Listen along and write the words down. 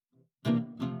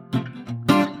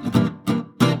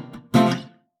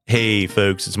Hey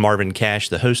folks, it's Marvin Cash,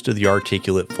 the host of The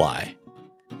Articulate Fly.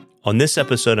 On this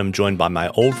episode, I'm joined by my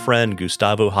old friend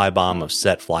Gustavo Hiebaum of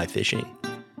Set Fly Fishing.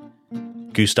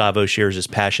 Gustavo shares his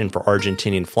passion for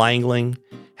Argentinian fly angling,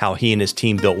 how he and his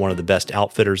team built one of the best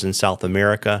outfitters in South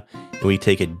America, and we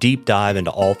take a deep dive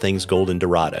into all things Golden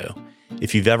Dorado.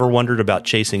 If you've ever wondered about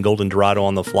chasing Golden Dorado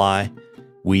on the fly,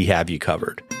 we have you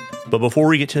covered. But before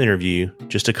we get to the interview,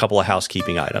 just a couple of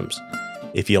housekeeping items.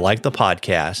 If you like the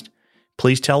podcast,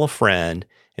 please tell a friend,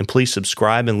 and please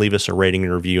subscribe and leave us a rating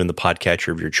and review in the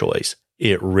podcatcher of your choice.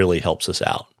 It really helps us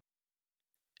out.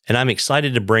 And I'm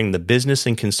excited to bring the business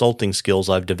and consulting skills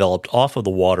I've developed off of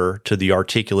the water to the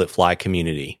Articulate Fly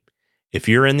community. If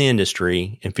you're in the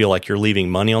industry and feel like you're leaving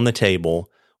money on the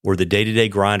table or the day-to-day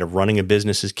grind of running a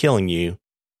business is killing you,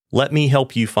 let me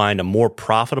help you find a more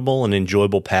profitable and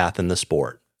enjoyable path in the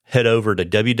sport. Head over to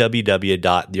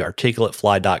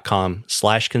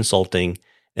www.thearticulatefly.com/consulting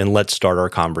and let's start our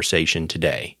conversation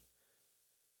today.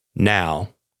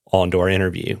 Now, on to our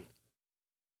interview.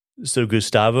 So,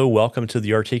 Gustavo, welcome to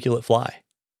the Articulate Fly.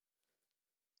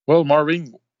 Well,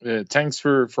 Marvin, thanks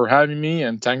for having me,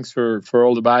 and thanks for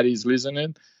all the buddies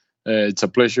listening. It's a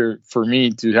pleasure for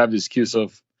me to have the excuse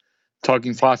of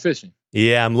talking fly fishing.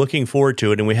 Yeah, I'm looking forward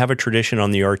to it, and we have a tradition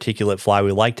on the Articulate Fly.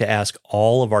 We like to ask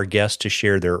all of our guests to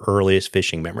share their earliest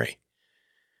fishing memory.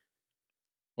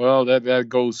 Well, that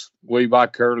goes way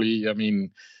back early. I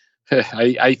mean,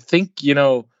 I think,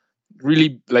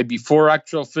 really like before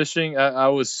actual fishing, I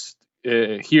was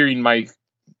here in my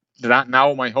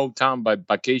hometown, but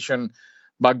vacation.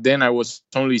 Back then, I was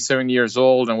only 7 years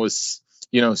old and was,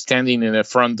 standing in the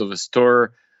front of a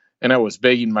store, and I was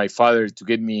begging my father to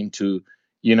get me into,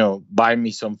 buy me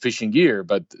some fishing gear.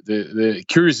 But the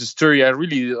curious story, I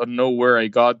really don't know where I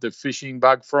got the fishing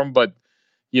bag from, but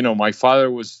my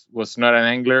father was not an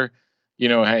angler,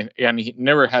 and he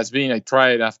never has been. I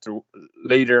tried after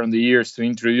later in the years to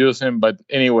introduce him, but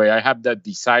anyway, I have that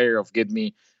desire of get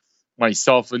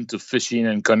myself into fishing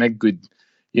and connect with,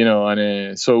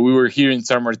 so we were here in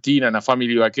San Martin on a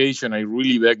family vacation. I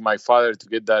really begged my father to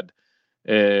get that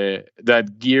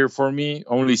gear for me.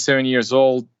 Only 7 years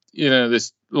old.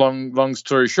 This long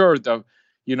story short, a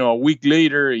week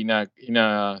later in a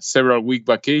several week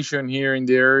vacation here in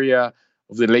the area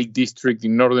of the Lake District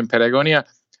in northern Patagonia,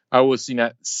 I was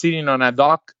sitting on a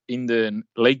dock in the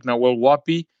Lake Nahuel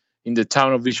Huapi in the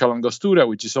town of Villa Langostura,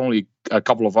 which is only a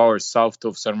couple of hours south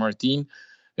of San Martin.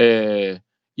 I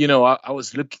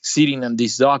was sitting on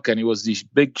this dock, and it was these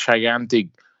big, gigantic,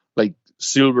 like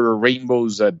silver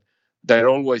rainbows that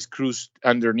always cruised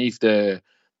underneath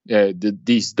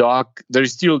this dock.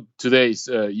 There's still today,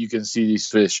 you can see these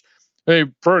fish.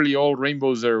 Probably all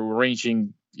rainbows are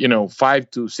ranging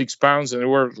 5 to 6 pounds, and there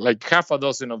were like half a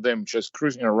dozen of them just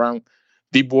cruising around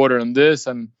deep water on this.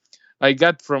 And I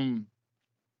got from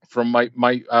my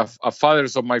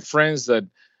fathers of my friends that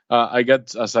I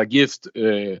got as a gift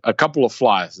a couple of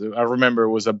flies. I remember it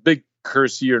was a big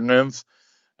Cursier nymph,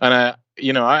 and I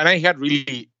had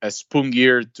really a spoon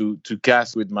gear to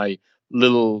cast with my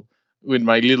little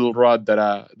rod that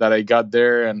I got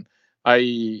there. And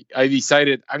I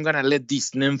decided I'm gonna let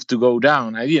this nymph to go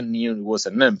down. I didn't know it was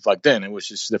a nymph back then. It was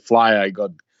just the fly I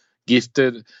got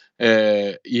gifted,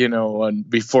 and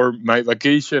before my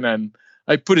vacation, and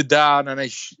I put it down, and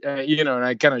and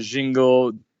I kind of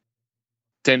jingled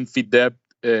 10 feet depth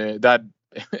that that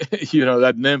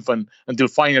nymph, and until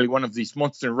finally one of these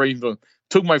monster rainbows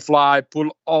took my fly,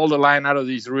 pulled all the line out of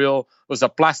this reel. It was a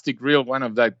plastic reel, one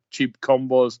of that cheap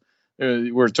combos.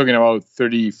 We're talking about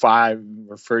 35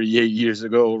 or 38 years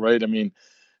ago, right? I mean,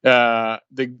 the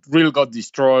reel got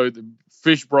destroyed, the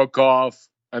fish broke off,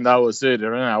 and that was it.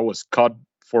 And I was caught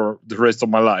for the rest of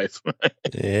my life.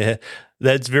 Yeah,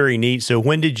 that's very neat. So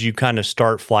when did you kind of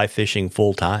start fly fishing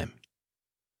full time?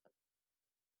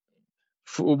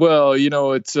 Well,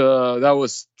 it's that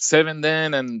was 7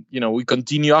 then, and we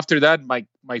continue after that. My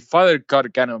father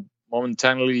got kind of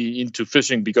momentarily into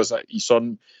fishing because he saw.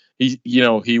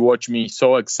 He watched me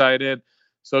so excited.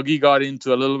 So he got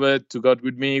into a little bit to go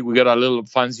with me. We got a little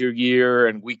fancier gear,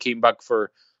 and we came back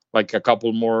for like a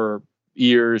couple more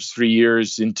years, 3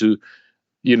 years into,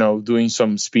 doing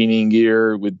some spinning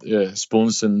gear with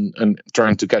spoons and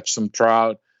trying to catch some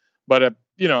trout. But,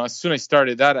 as soon as I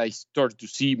started that, I started to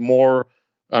see more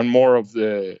and more of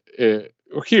the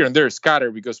here and there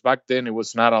scatter, because back then it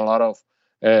was not a lot of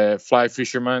fly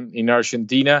fishermen in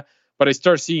Argentina. But I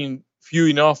started seeing few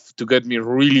enough to get me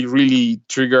really, really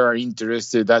trigger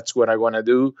interested. That's what I want to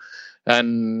do.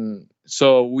 And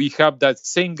so we have that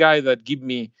same guy that give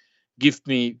me,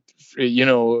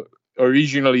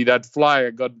 originally that fly.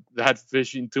 I got that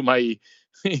fish into my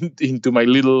into my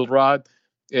little rod,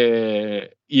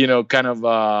 kind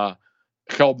of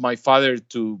helped my father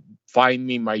to find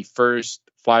me my first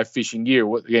fly fishing gear.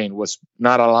 Again, was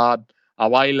not a lot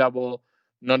available.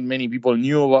 Not many people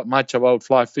knew much about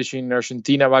fly fishing in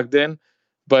Argentina back then.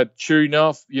 But sure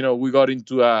enough, we got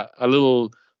into a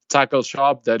little tackle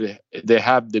shop that they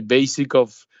have the basic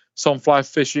of some fly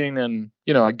fishing, and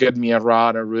I got me a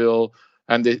rod, a reel,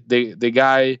 and the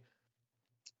guy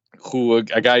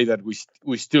a guy that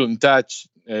we still in touch.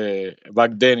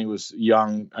 Back then, he was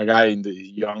young, a guy in the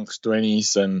young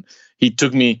 20s, and he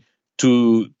took me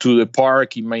to the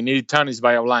park in my native town is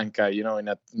Bahia Blanca, in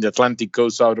the Atlantic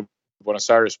coast out of Buenos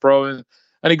Aires province,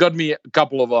 and he got me a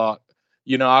couple of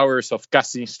hours of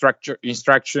casting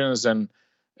instructions, and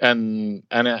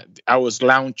I was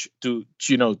launched to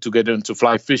get into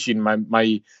fly fishing.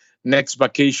 My next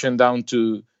vacation down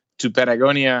to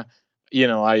Patagonia,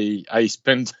 I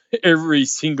spent every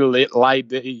single light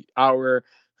day hour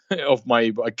of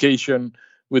my vacation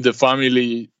with the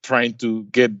family trying to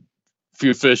get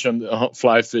few fish on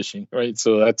fly fishing, right?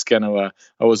 So that's kind of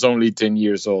I was only 10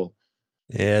 years old.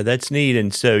 Yeah, that's neat.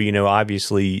 And so,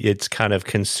 obviously it's kind of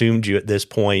consumed you at this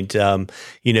point.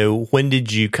 When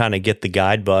did you kind of get the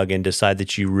guide bug and decide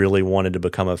that you really wanted to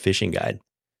become a fishing guide?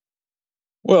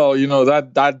 Well,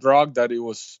 that drug that it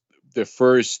was the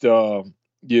first,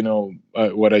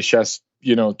 what I just,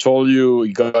 told you,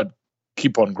 it got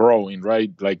keep on growing,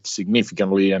 right? Like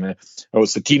significantly. And I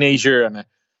was a teenager, and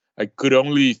I could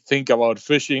only think about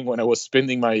fishing when I was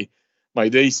spending my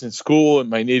days in school in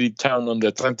my native town on the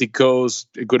Atlantic coast.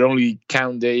 I could only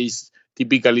count days,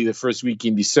 typically the first week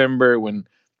in December when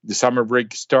the summer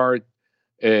break start.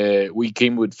 We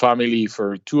came with family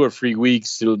for 2 or 3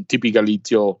 weeks, typically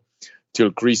till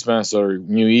Christmas or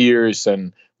New Year's,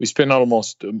 and we spent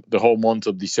almost the whole month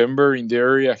of December in the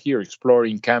area here,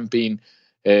 exploring, camping,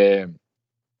 uh,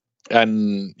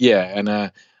 and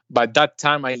by that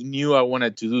time I knew I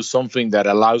wanted to do something that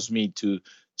allows me to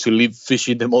live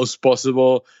fishing the most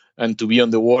possible and to be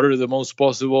on the water the most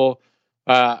possible.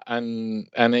 And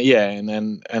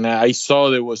I saw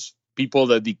there was people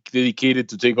that dedicated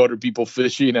to take other people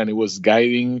fishing, and it was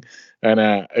guiding,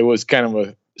 and it was kind of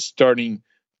a starting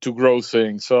to grow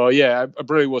thing. So yeah, I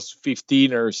probably was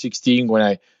 15 or 16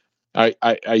 when I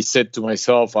said to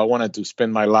myself I wanted to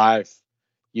spend my life,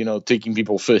 taking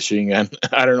people fishing, and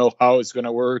I don't know how it's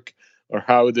gonna work or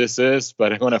how this is,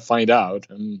 but I'm gonna find out.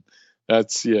 And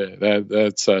that's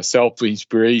self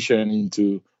inspiration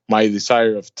into my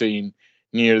desire of staying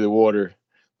near the water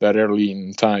that early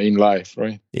in time in life,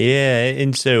 right? Yeah.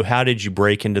 And so how did you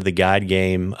break into the guide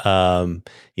game?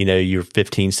 You're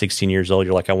 15, 16 years old.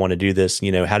 You're like, I want to do this.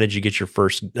 How did you get your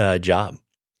first job?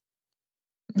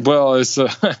 Well, it's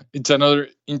it's another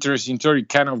interesting story.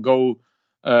 Kind of go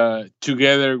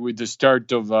together with the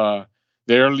start of the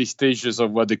early stages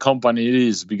of what the company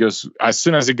is, because as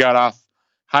soon as I got off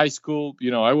high school,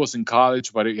 I was in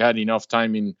college, but I had enough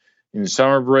time in the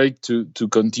summer break to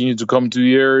continue to come to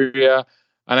the area,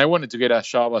 and I wanted to get a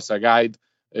job as a guide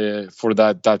for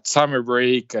that summer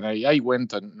break, and I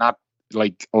went and knocked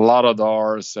like a lot of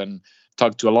doors and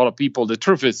talked to a lot of people. The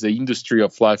truth is, the industry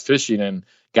of fly fishing and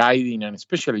guiding, and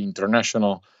especially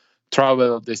international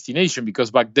travel destination,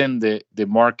 because back then the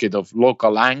market of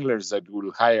local anglers that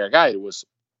would hire a guide was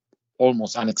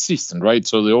almost non-existent, right?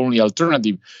 So the only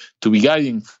alternative to be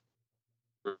guiding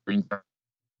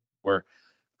were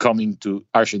coming to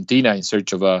Argentina in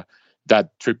search of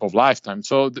that trip of lifetime.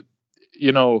 So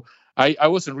I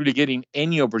wasn't really getting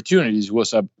any opportunities. It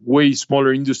was a way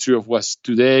smaller industry of what's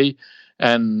today,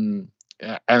 and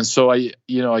so I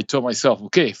told myself,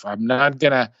 okay, if I'm not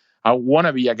gonna, I want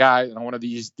to be a guy, and I want to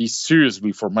do this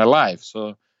seriously for my life.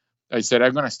 So I said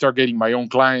I'm gonna start getting my own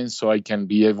clients, so I can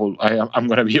be able, I'm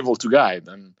gonna be able to guide,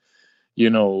 and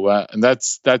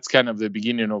that's kind of the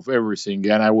beginning of everything.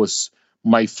 And I was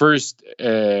my first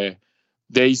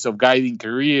days of guiding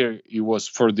career. It was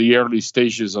for the early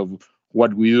stages of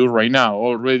what we do right now.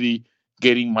 Already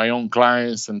getting my own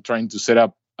clients and trying to set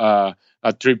up a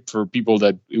trip for people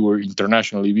that were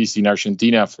internationally visiting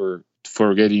Argentina for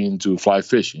getting into fly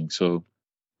fishing. So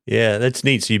Yeah, that's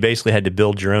neat. So you basically had to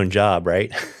build your own job,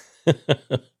 right?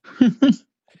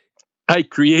 I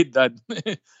create that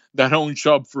that own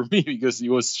shop for me because it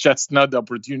was just not the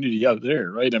opportunity out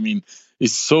there, right? I mean,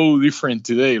 it's so different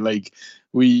today. Like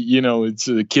it's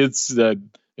the kids that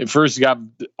at first got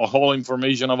a whole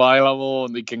information available,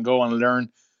 and they can go and learn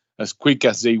as quick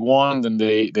as they want, and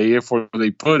the effort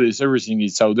they put is everything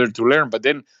is out there to learn. But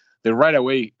then they right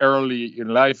away, early in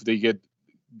life, they get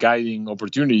guiding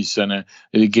opportunities, and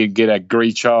they can get a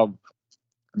great job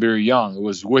very young. It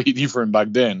was way different back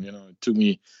then. It took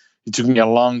me it took me a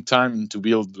long time to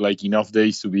build like enough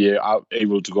days to be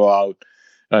able to go out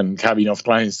and have enough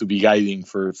clients to be guiding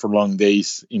for long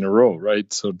days in a row,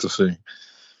 right? So to say.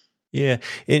 Yeah.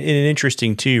 And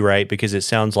interesting too, right? Because it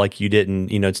sounds like you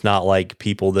didn't, it's not like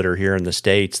people that are here in the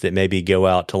States that maybe go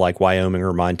out to like Wyoming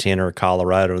or Montana or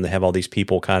Colorado and they have all these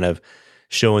people kind of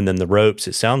showing them the ropes.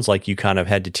 It sounds like you kind of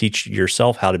had to teach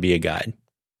yourself how to be a guide.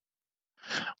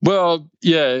 Well,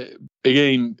 yeah,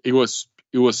 again, it was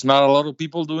not a lot of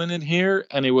people doing it here,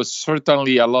 and it was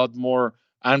certainly a lot more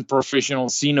unprofessional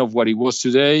scene of what it was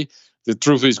today. The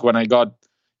truth is, when I got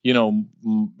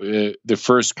the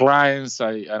first clients,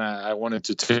 I wanted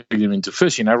to take them into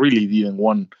fishing. I really didn't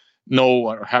want know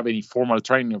or have any formal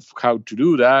training of how to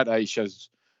do that.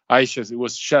 It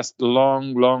was just a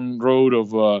long road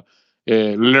of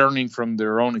learning from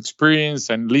their own experience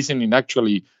and listening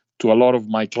actually to a lot of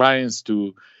my clients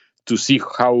to see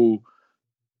how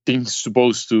things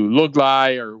supposed to look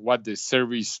like or what the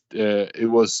service it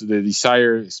was the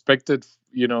desire expected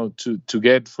to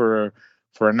get for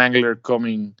an angler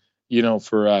coming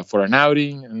for an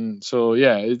outing. And so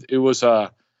yeah, it was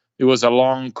a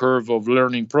long curve of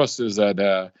learning process that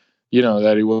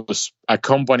that it was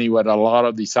accompanied with a lot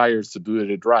of desires to do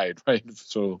it right.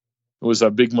 So it was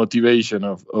a big motivation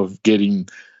of getting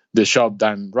the job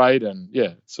done right. And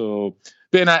yeah, so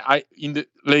then I in the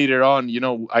later on,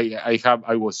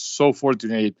 I was so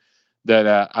fortunate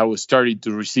that I was starting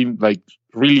to receive like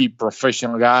really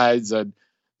professional guides that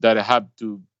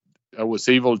I was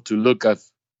able to look at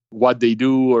what they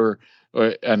do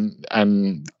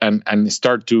and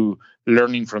start to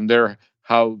learning from there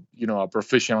how a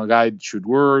professional guide should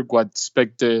work, what's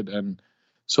expected. And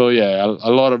so yeah,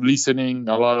 a lot of listening,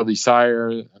 a lot of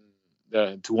desire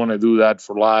to want to do that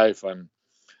for life. And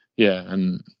yeah,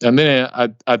 and then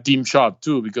a team shop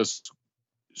too, because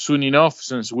soon enough,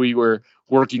 since we were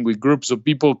working with groups of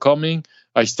people coming,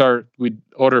 I start with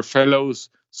other fellows,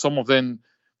 some of them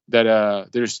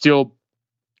that they're still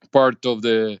part of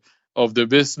the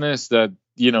business, that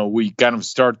we kind of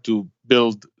start to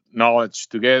build knowledge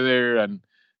together. And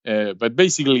but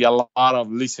basically a lot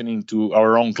of listening to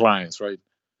our own clients, right?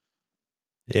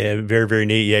 Yeah, very, very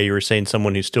neat. Yeah, you were saying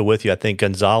someone who's still with you. I think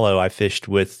Gonzalo, I fished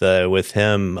with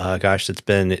him. Gosh, it's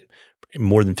been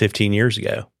more than 15 years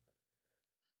ago.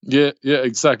 Yeah,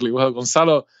 exactly. Well,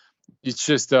 Gonzalo, it's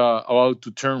just about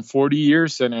to turn 40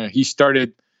 years, and he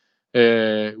started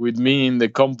with me in the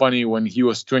company when he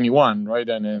was 21, right?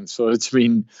 And so it's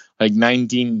been like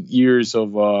 19 years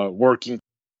of working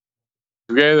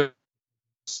together.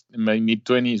 In my mid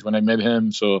 20s when I met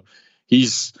him, so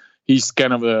he's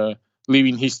kind of a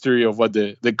living history of what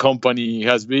the company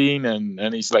has been,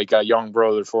 and he's like a young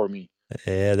brother for me.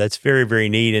 Yeah, that's very, very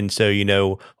neat. And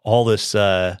so, all this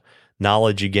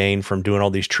knowledge you gain from doing all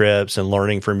these trips and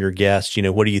learning from your guests,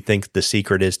 what do you think the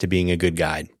secret is to being a good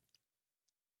guide?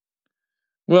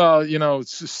 Well,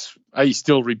 I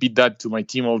still repeat that to my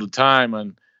team all the time,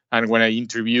 and when I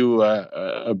interview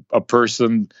a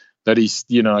person that is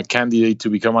a candidate to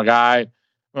become a guide,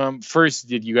 first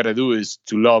that you got to do is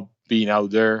to love being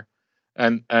out there,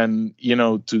 and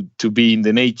to be in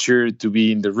the nature, to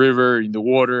be in the river, in the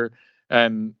water,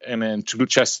 and then to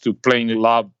just to plainly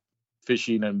love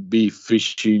fishing and be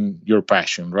fishing your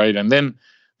passion, right? And then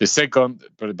the second,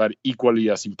 but equally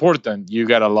as important, you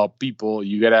gotta love people.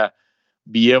 You gotta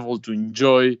be able to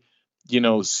enjoy,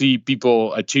 see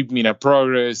people achieving a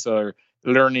progress or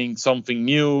learning something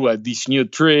new, this new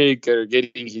trick, or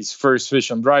getting his first fish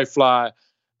on dry fly.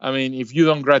 I mean, if you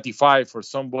don't gratify for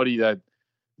somebody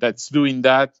that's doing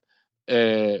that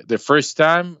the first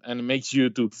time, and it makes you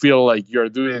to feel like you're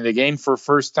doing it again for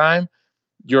first time,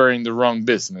 you're in the wrong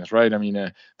business, right? I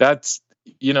mean, that's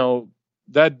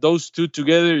that those two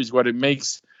together is what it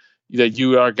makes that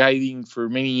you are guiding for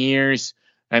many years,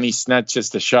 and it's not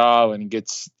just a job, and it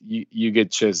gets you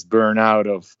get just burned out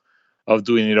of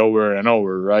doing it over and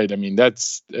over, right? I mean,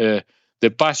 that's the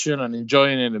passion and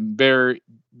enjoying it, and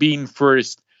being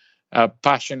first a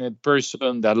passionate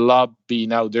person that love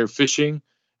being out there fishing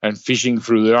and fishing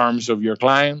through the arms of your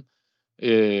client.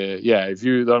 Yeah, if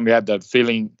you don't have that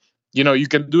feeling, you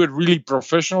can do it really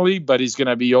professionally, but it's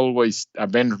gonna be always a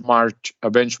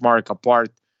benchmark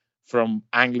apart from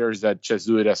anglers that just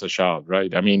do it as a job,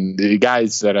 right? I mean, the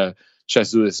guys that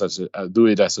just do it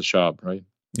as a job, right?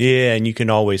 Yeah, and you can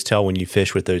always tell when you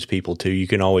fish with those people too. You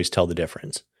can always tell the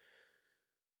difference.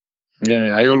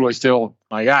 Yeah, I always tell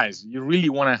my guys, you really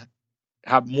want to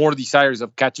have more desires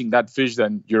of catching that fish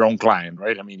than your own client,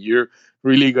 right? I mean, you're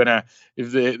really gonna,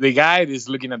 if the guide is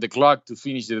looking at the clock to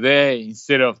finish the day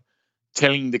instead of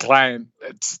telling the client,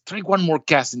 let's try one more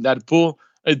cast in that pool,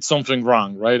 it's something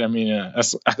wrong, right? I mean,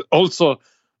 also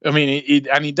I mean,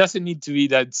 it doesn't need to be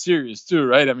that serious too,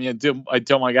 right? I mean, I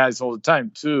tell my guys all the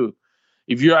time too.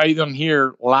 If I don't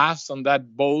hear laughs on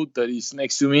that boat that is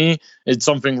next to me, it's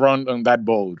something wrong on that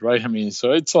boat, right? I mean,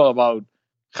 so it's all about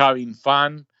having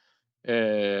fun,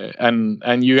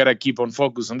 and you gotta keep on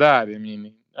focus on that. I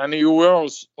mean, and it will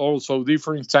also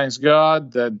different. Thanks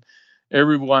God that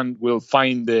everyone will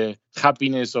find the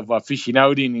happiness of a fishing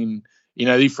outing in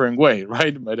a different way,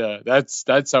 right? But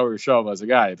that's our job as a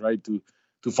guide, right? To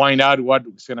find out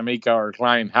what's gonna make our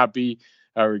client happy,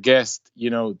 our guest,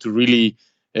 to really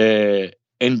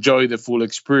enjoy the full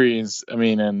experience. I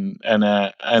mean,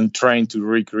 and trying to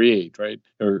recreate, right,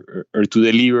 or to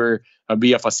deliver and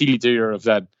be a facilitator of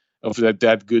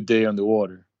that good day on the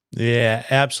water. Yeah,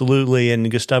 absolutely.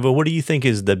 And Gustavo, what do you think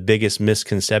is the biggest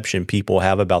misconception people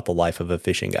have about the life of a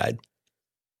fishing guide?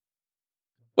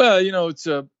 Well, it's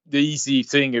the easy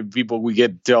thing if people we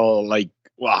get tell like,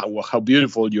 wow, how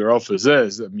beautiful your office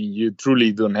is. I mean, you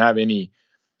truly don't have any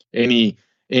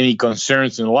any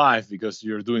concerns in life because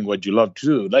you're doing what you love to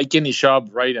do. Like any shop,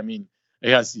 right? I mean,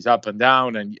 it has this up and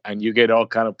down, and you get all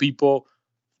kind of people.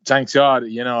 Thanks God,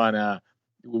 and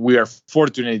we are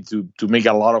fortunate to make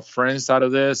a lot of friends out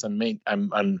of this and make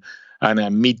and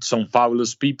meet some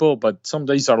fabulous people. But some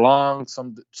days are long.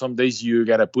 Some days you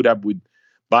gotta put up with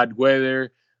bad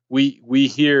weather. We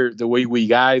hear the way we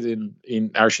guide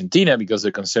in Argentina because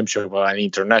the consumption of an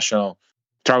international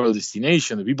travel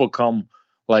destination. The people come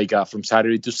like from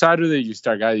Saturday to Saturday. You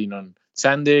start guiding on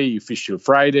Sunday. You fish till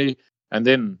Friday, and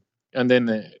then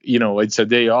it's a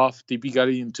day off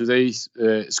typically in today's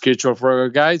schedule for our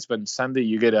guys. But Sunday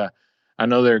you get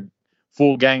another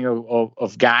full gang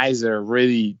of guys that are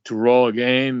ready to roll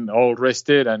again, all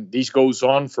rested, and this goes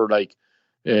on for like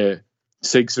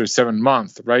 6 or 7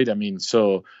 months, right? I mean,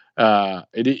 so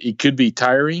it could be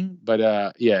tiring,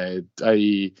 but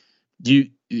you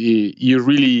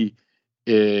really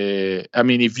I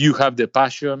mean, if you have the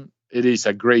passion, it is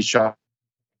a great job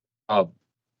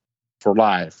for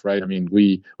life, right? I mean,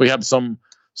 we have some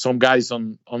guys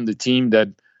on the team that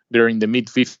they're in the mid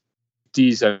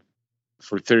 50s and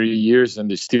for 30 years, and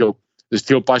they're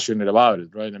still passionate about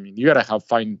it, right? I mean, you gotta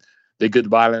find the good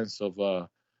balance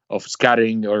of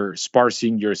scattering or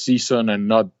sparsing your season and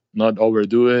not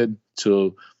overdo it,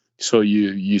 so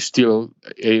you still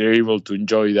are able to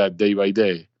enjoy that day by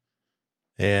day.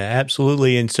 Yeah,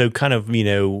 absolutely. And so, kind of,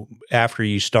 after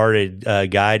you started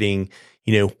guiding,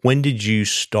 when did you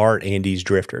start Andy's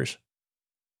Drifters?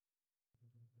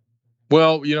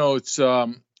 Well, it's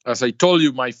as I told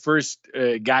you, my first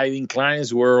guiding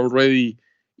clients were already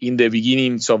in the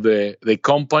beginnings of the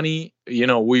company.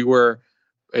 We were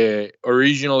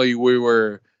originally we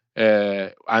were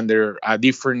under a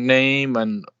different name,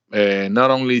 and not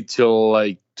only till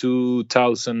like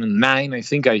 2009, I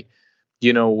think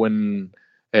when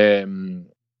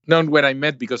not when I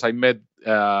met, because I met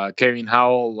Kevin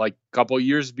Howell like a couple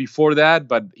years before that,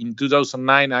 but in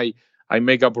 2009 I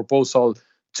make a proposal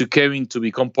to Kevin to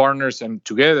become partners, and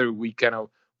together we kind of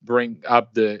bring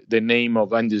up the name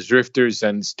of Andy's Drifters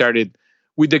and started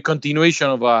with the continuation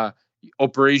of a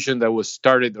operation that was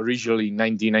started originally in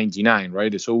 1999,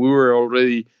 right? So we were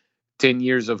already 10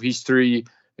 years of history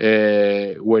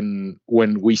when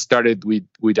we started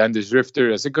with Andy's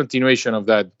Drifter as a continuation of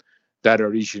that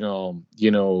original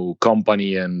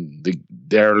company and the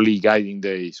early guiding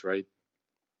days, right?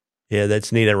 Yeah,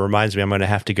 that's neat. It reminds me, I'm going to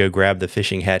have to go grab the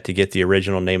fishing hat to get the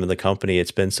original name of the company.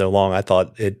 It's been so long. I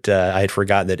thought I had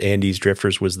forgotten that Andy's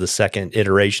Drifters was the second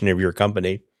iteration of your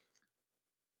company.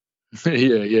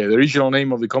 Yeah. The original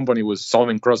name of the company was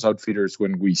Southern Cross Outfitters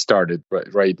when we started,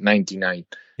 right, 99.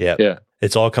 Yeah. Yeah.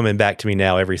 It's all coming back to me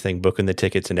now, everything, booking the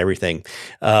tickets and everything.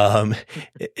 Um,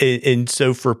 and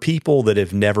so for people that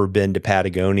have never been to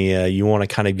Patagonia, you want to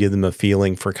kind of give them a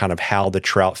feeling for kind of how the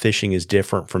trout fishing is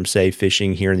different from, say,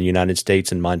 fishing here in the United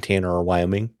States in Montana or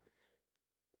Wyoming.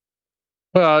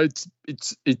 Well,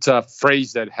 it's a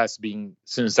phrase that has been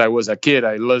since I was a kid.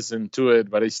 I listened to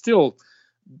it, but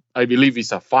I believe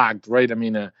it's a fact, right? I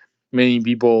mean, many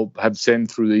people have said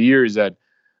through the years that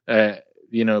uh,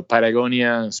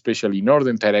 Patagonia, especially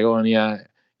northern Patagonia,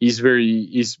 is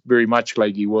very much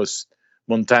like it was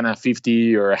Montana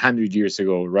 50 or 100 years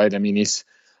ago, right? I mean, it's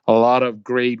a lot of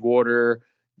great water,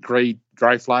 great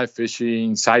dry fly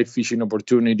fishing, side fishing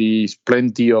opportunities,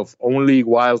 plenty of only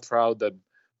wild trout that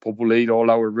populate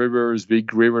all our rivers,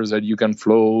 big rivers that you can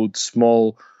float,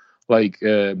 small like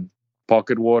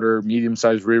pocket water,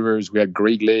 medium-sized rivers. We have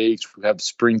Great Lakes, we have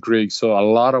Spring Creek, so a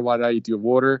lot of variety of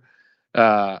water,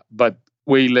 but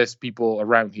way less people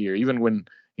around here. Even when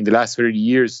in the last 30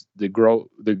 years,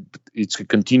 it's a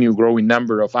continued growing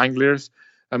number of anglers.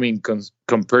 I mean,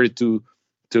 compared to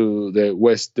to the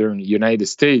Western United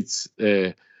States,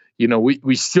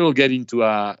 we still get into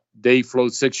a day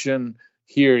float section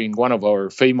here in one of our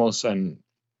famous and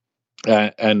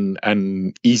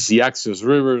easy access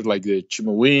rivers like the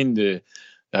Chimuwin, the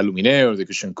Alumineo, the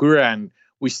Kushankura, and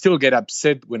we still get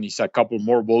upset when it's a couple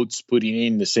more boats putting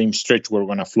in the same stretch we're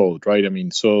going to float, right? I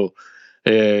mean, so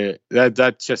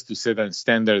that's just to set a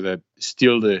standard that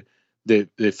still the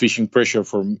fishing pressure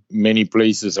for many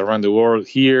places around the world,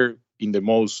 here in the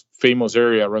most famous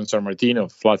area around San Martin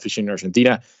of fly fishing in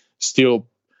Argentina, still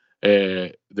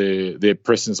the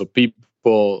presence of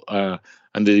people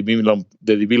and the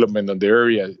development of the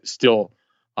area is still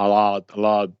a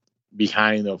lot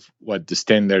behind of what the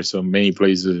standards of many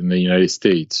places in the United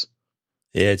States.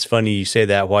 Yeah, it's funny you say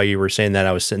that. While you were saying that,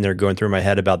 I was sitting there going through my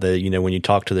head about when you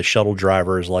talk to the shuttle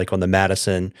drivers, like on the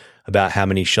Madison, about how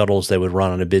many shuttles they would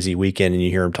run on a busy weekend, and you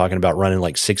hear them talking about running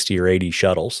like 60 or 80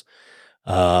 shuttles.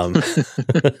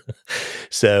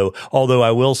 So, although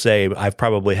I will say I've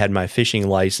probably had my fishing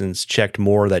license checked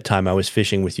more that time I was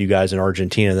fishing with you guys in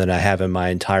Argentina than I have in my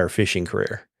entire fishing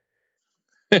career.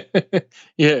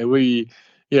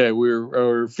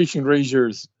 Our fishing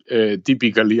rangers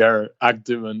typically are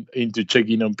active and into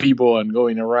checking on people and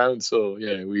going around. So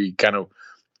we kind of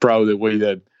proud the way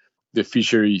that the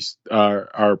fisheries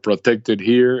are protected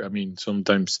here. I mean,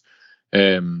 sometimes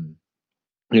they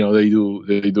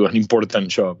do an important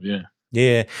job. Yeah.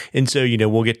 Yeah. And so,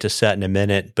 we'll get to set in a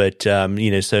minute, but,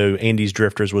 so Andy's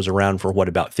Drifters was around for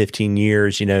about 15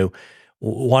 years,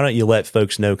 why don't you let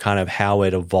folks know kind of how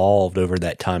it evolved over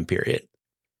that time period?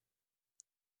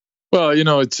 Well,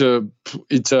 it's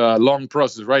a long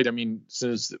process, right? I mean,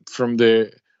 since from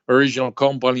the original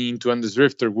company into Andy's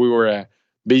Drifter, we were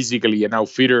basically an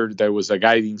outfitter that was a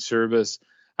guiding service.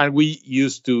 And we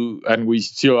used to, and we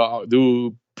still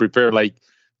do prepare like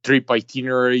trip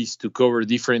itineraries to cover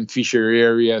different fishery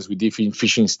areas with different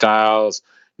fishing styles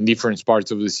in different parts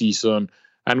of the season.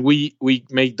 And we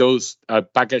make those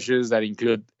packages that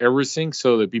include everything.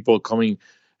 So the people coming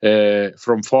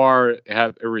from far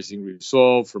have everything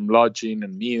resolved, from lodging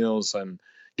and meals and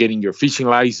getting your fishing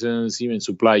license, even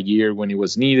supply gear when it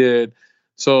was needed.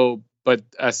 So, but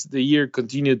as the year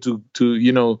continued to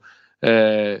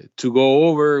go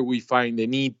over, we find the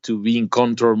need to be in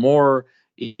control more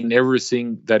in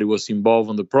everything that was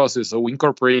involved in the process. So we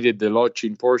incorporated the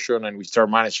lodging portion, and we start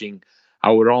managing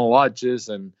our own lodges,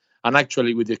 and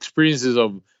actually with the experiences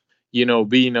of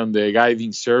being on the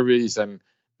guiding service and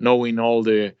knowing all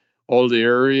the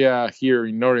area here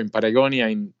in northern Patagonia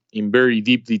in very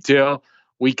deep detail,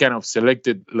 we kind of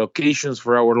selected locations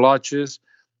for our lodges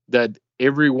that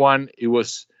it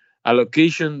was a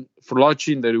location for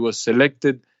lodging that it was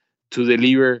selected to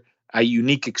deliver a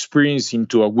unique experience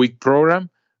into a week program,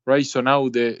 right? So now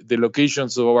the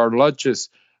locations of our lodges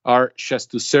are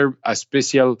just to serve a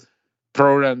special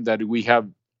program that we have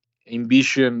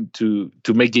envisioned to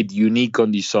make it unique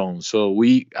on the zone. So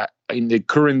we, in the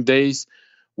current days,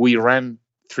 we ran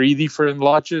 3 different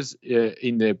lodges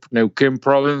in the Neuquén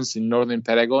province in northern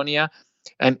Patagonia,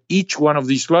 and each one of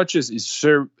these lodges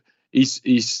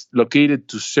is located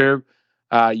to serve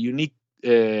a unique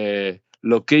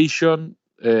location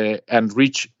and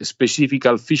reach specific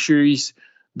fisheries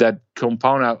that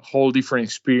compound a whole different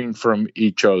experience from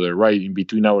each other, right, in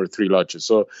between our 3 lodges.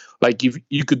 So, like, if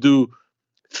you could do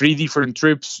 3 different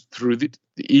trips through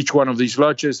each one of these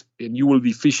lodges, and you will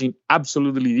be fishing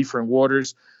absolutely different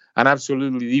waters and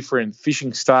absolutely different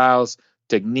fishing styles,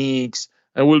 techniques,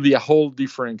 and will be a whole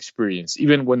different experience,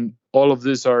 even when all of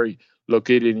these are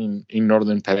located in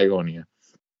northern Patagonia.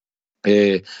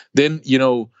 Then,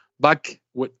 back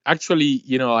actually,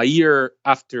 a year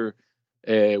after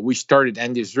we started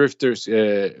Andy's Drifters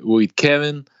with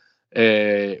Kevin,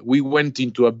 we went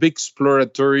into a big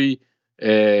exploratory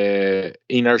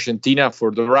in Argentina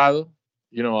for Dorado.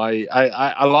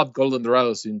 I love golden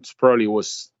Dorado since probably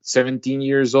was 17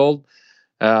 years old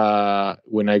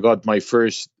when I got my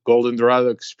first golden Dorado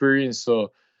experience.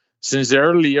 So since the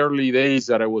early days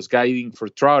that I was guiding for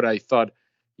trout, I thought,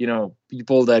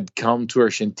 people that come to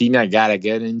Argentina gotta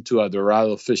get into a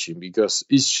Dorado fishing because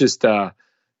it's just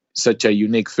such a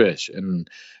unique fish. And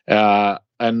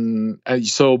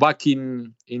so back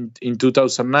in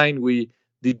 2009, we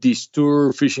did this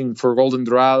tour fishing for golden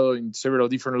Dorado in several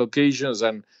different locations,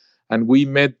 and we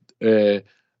met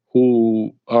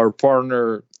who our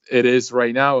partner it is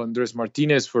right now, Andres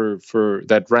Martinez, for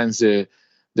that runs the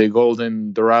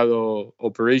golden Dorado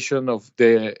operation of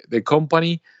the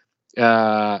company.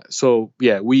 So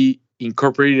we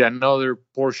incorporated another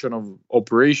portion of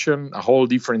operation, a whole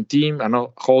different team, and a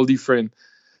whole different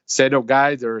set of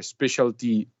guys that are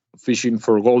specialty fishing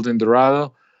for golden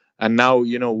Dorado. And now,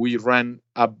 we ran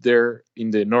up there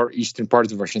in the northeastern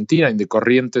part of Argentina, in the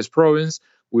Corrientes province.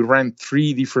 We ran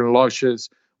 3 different lodges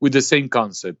with the same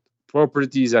concept,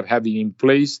 properties that have been in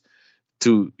place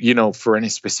to, for any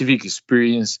specific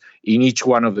experience in each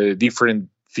one of the different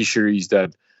fisheries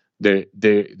that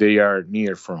they are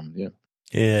near from. Yeah.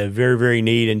 Yeah, very, very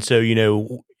neat. And so,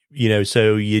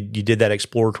 so you did that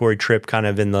exploratory trip kind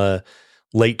of in the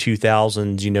late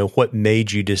 2000s. What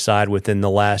made you decide within the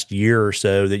last year or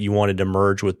so that you wanted to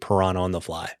merge with Piranha on the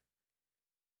Fly?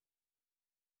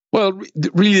 Well,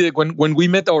 really, when we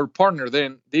met our partner,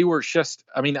 then they were just,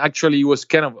 actually, it was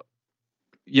kind of,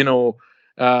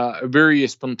 a very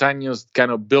spontaneous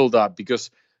kind of build up,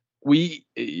 because when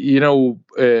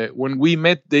we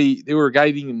met, they were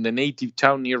guiding in the native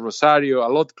town near Rosario,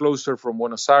 a lot closer from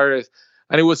Buenos Aires.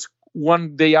 And it was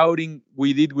one day outing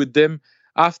we did with them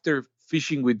after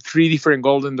fishing with 3 different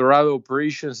Golden Dorado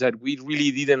operations that we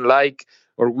really didn't like,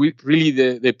 or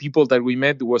the people that we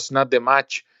met was not the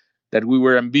match that we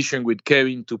were ambition with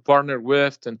Kevin to partner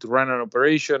with and to run an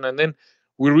operation. And then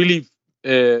we really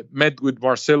met with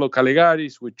Marcelo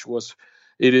Calegaris, which was,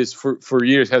 it is for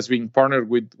years has been partnered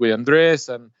with Andres,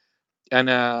 and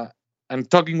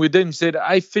talking with them, said,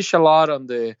 I fish a lot on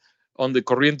the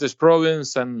Corrientes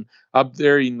province and up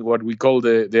there in what we call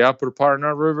the upper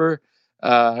Paraná River,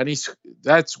 and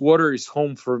that's water is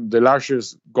home for the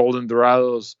largest Golden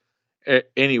Dorados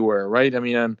anywhere, right?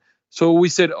 And so we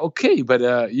said, okay,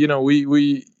 but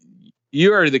we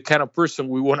you are the kind of person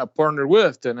we want to partner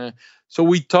with, and so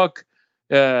we talk.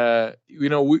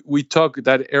 We talked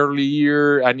that early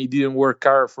year, and it didn't work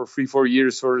out for 3-4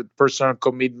 years for personal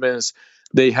commitments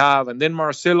they have. And then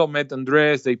Marcelo met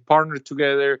Andres, they partnered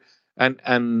together, and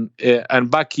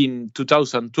back in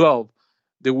 2012,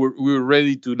 we were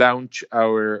ready to launch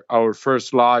our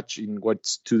first lodge in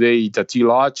what's today Itatí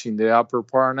Lodge in the Upper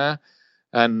Paraná,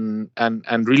 and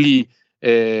really,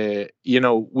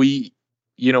 we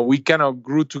kind of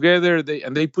grew together.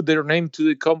 They put their name to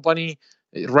the company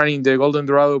running the Golden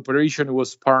Dorado operation. It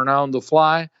was Paraná on the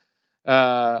Fly.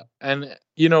 And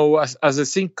as the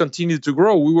thing continued to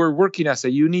grow, we were working as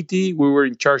a unity. We were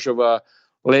in charge of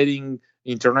letting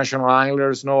international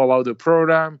anglers know about the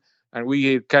program, and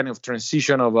we kind of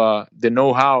transition of the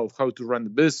know-how of how to run the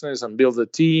business and build a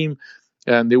team.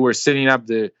 And they were setting up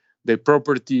the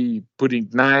property, putting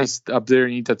nice up there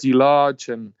in Itatí Lodge,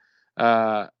 and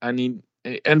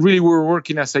really we were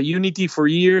working as a unity for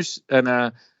years,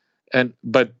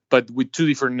 but with 2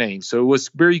 different names. So it was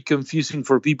very confusing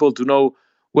for people to know,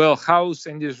 well, how's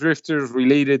Andes Drifters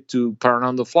related to Paraná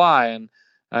on the Fly,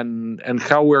 and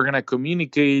how we're going to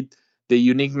communicate the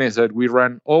uniqueness that we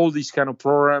run all these kind of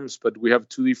programs, but we have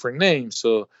 2 different names.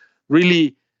 So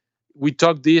really, we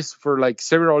talked this for like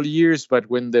several years, but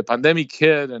when the pandemic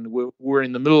hit and we were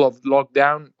in the middle of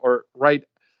lockdown, or right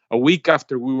a week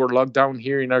after we were locked down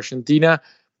here in Argentina,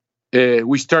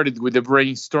 we started with the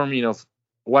brainstorming of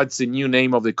what's the new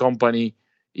name of the company.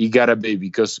 It gotta be,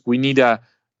 because we need an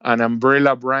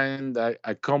umbrella brand,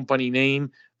 a company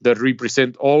name that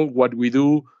represent all what we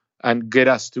do and get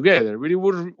us together. It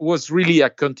was really a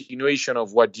continuation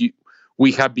of what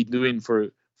we have been doing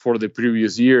for the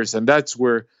previous years, and that's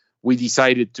where we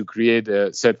decided to create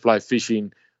Set Fly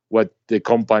Fishing, what the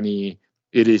company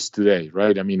it is today,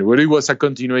 right? It was a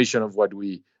continuation of what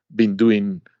we've been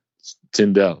doing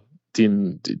since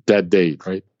that day,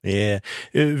 right? Yeah,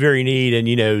 very neat.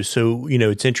 And, so,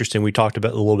 it's interesting. We talked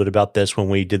about a little bit about this when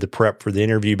we did the prep for the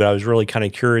interview, but I was really kind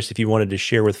of curious if you wanted to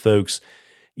share with folks,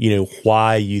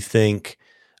 why you think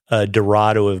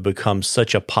Dorado have become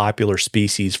such a popular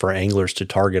species for anglers to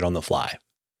target on the fly.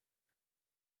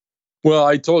 Well,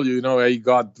 I told you, I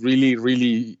got really,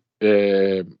 really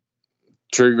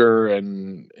triggered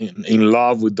and in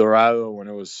love with Dorado when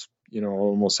I was,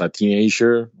 almost a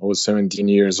teenager. I was 17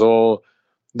 years old.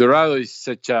 Dorado is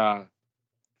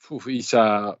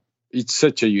it's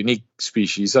such a unique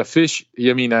species. A fish.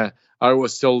 I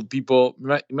always tell people,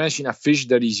 imagine a fish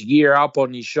that is geared up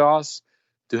on his jaws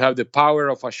to have the power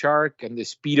of a shark and the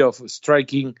speed of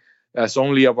striking as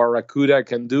only a barracuda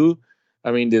can do.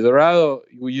 The Dorado,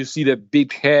 you see the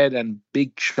big head and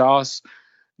big jaws.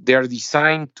 They are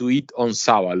designed to eat on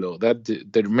sabalo. That's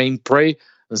their main prey.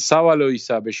 And sabalo is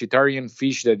a vegetarian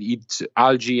fish that eats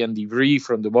algae and debris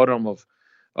from the bottom of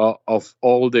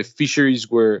all the fisheries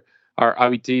where are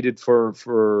habitated for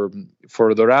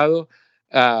Dorado.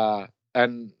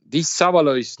 And this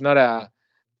sabalo is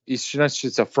it's not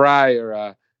just a fry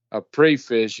or a prey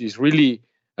fish. It's really,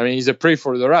 it's a prey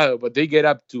for Dorado, but they get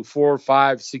up to 4,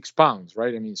 5, 6 pounds,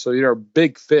 right? So they are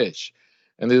big fish.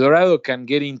 And the Dorado can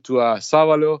get into a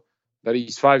sabalo that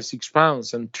is 5, 6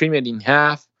 pounds and trim it in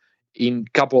half in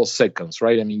couple of seconds,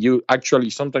 right? I mean, you actually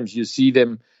sometimes you see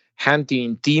them hunting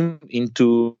in team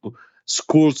into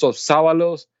schools of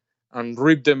sabalos and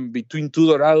rip them between two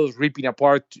dorados, ripping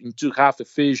apart into half the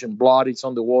fish and blood is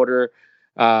on the water.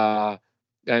 Uh,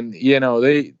 and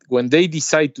they when they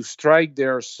decide to strike, they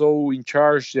are so in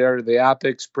charge. They are the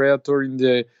apex predator in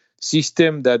the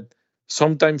system that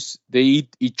sometimes they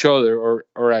eat each other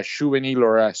or a juvenile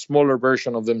or a smaller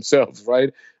version of themselves, right?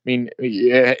 I mean,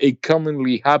 it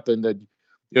commonly happened that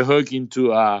you hook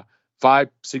into a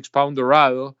 5-6 pound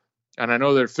dorado and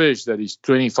another fish that is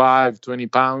 25, 20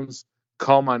 pounds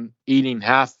come and eating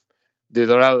half the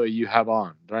dorado you have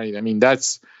on, right? I mean,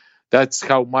 that's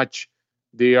how much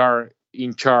they are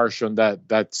in charge on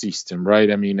that system, right?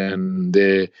 I mean, and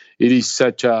it is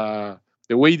such a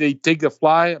the way they take the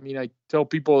fly. I mean, I tell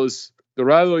people is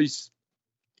dorado is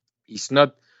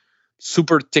not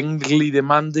super technically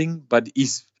demanding, but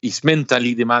is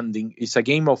mentally demanding. It's a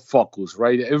game of focus,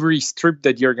 right? Every strip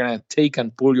that you're gonna take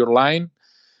and pull your line,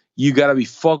 you gotta be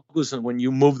focused on when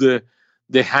you move the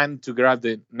hand to grab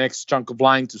the next chunk of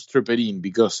line to strip it in,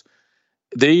 because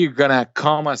they're gonna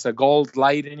come as a gold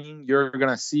lightning. You're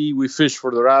gonna see we fish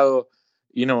for Dorado,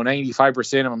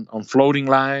 95% on floating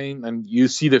line, and you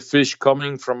see the fish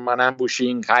coming from an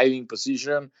ambushing, hiding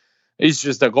position. It's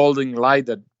just a golden light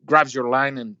that grabs your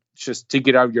line and just take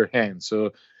it out of your hand.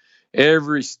 So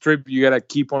every strip you gotta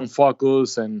keep on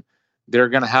focus, and they're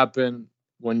gonna happen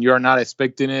when you're not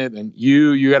expecting it, and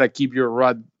you gotta keep your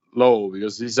rod low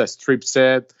because this is a strip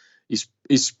set.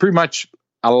 It's pretty much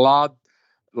a lot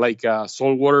like a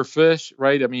saltwater fish,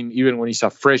 right? I mean, even when it's a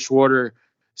freshwater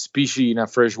species in a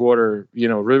freshwater,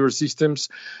 river systems,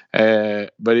 but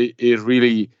it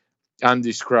really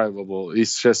undescribable.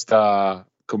 It's just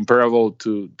comparable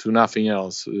to nothing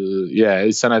else. Yeah,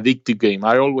 it's an addictive game.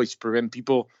 I always prevent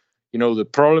people. The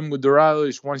problem with Dorado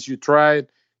is once you try it,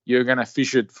 you're gonna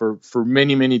fish it for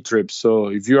many many trips. So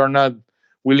if you are not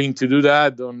willing to do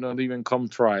that, don't not even come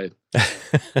try it.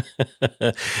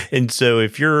 And so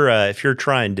if you're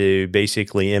trying to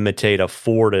basically imitate a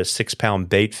 4 to 6 pound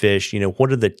bait fish, what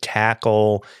do the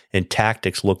tackle and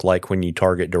tactics look like when you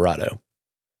target Dorado?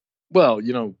 Well,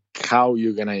 how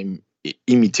you're gonna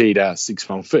imitate a 6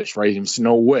 pound fish, right? There's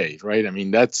no way, right? I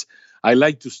mean, I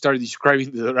like to start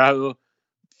describing the Dorado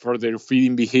for their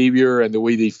feeding behavior and the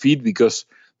way they feed, because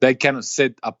that kind of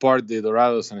set apart the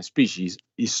Dorados and a species.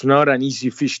 It's not an easy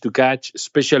fish to catch,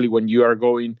 especially when you are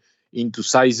going into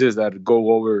sizes that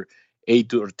go over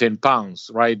 8 or 10 pounds,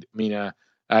 right? I mean, a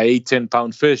 8-10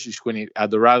 pound fish is when a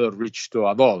Dorado reaches to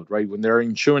adult, right? When they're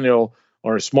in juvenile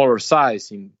or a smaller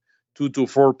size, in 2 to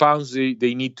 4 pounds,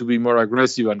 they need to be more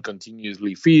aggressive and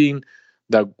continuously feeding.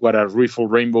 That what a riffle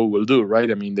rainbow will do, right?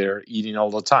 I mean, they're eating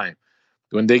all the time.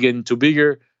 When they get into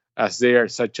bigger, as they are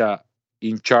such a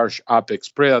in charge apex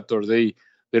predator, they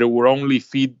will only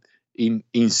feed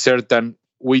in certain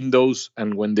windows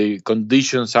and when the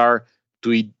conditions are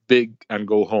to eat big and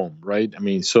go home, right? I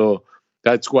mean, so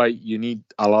that's why you need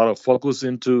a lot of focus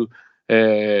into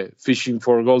fishing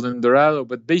for golden dorado.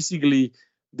 But basically,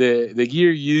 the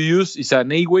gear you use is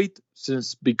an 8 weight,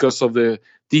 since because of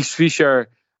these fish are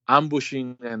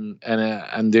ambushing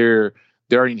and they're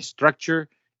in structure.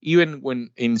 Even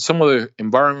when in some of the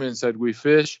environments that we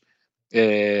fish,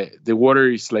 the water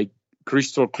is like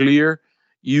crystal clear.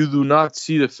 You do not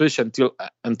see the fish until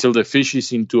the fish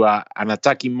is into an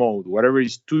attacking mode. Whatever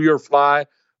is to your fly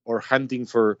or hunting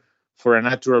for a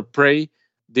natural prey,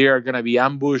 they are gonna be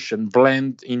ambushed and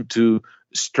blend into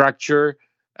structure,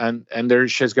 and they're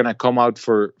just gonna come out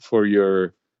for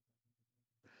your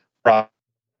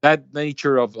that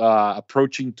nature of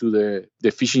approaching to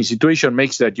the fishing situation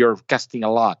makes that you're casting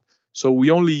a lot. So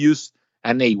we only use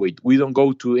an 8 weight. We don't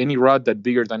go to any rod that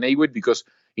bigger than 8 weight, because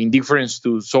in difference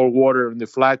to salt water in the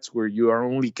flats where you are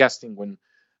only casting when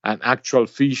an actual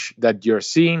fish that you're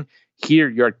seeing, here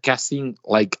you're casting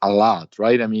like a lot,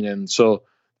 right? I mean, and so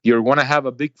you're going to have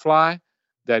a big fly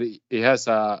that it has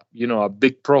a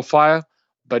big profile,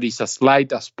 but it's as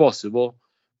light as possible,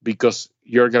 because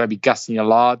you're going to be casting a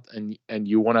lot and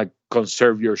you want to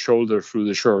conserve your shoulder through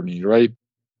the journey, right?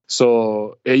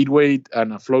 So 8 weight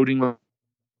and a floating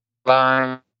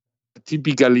line,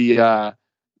 typically, I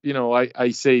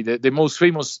say that the most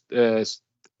famous the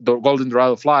golden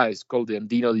dorado fly is called the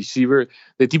Andino deceiver.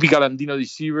 The typical Andino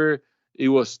deceiver, it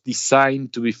was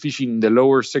designed to be fishing in the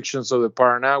lower sections of the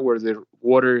Paraná, where the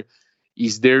water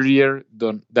is dirtier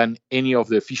than any of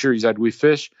the fisheries that we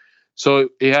fish. So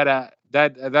it had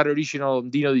that original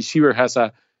Andino deceiver has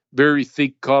a very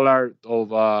thick color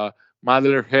of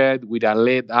mother head with a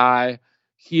lead eye.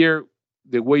 Here,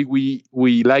 the way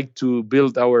we like to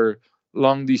build our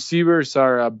long deceivers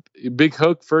are a big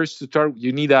hook. First to start,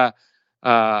 you need a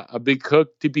big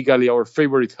hook. Typically, our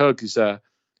favorite hook is a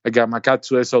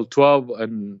Gamakatsu SL12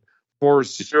 and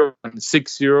 40 and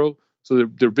 60. So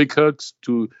they're big hooks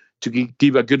to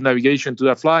give a good navigation to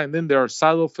that fly. And then there are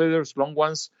saddle feathers, long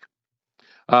ones.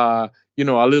 A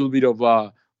little bit of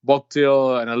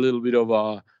bucktail and a little bit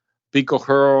of pico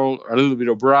hurl, a little bit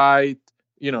of bright.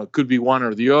 It could be one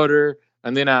or the other.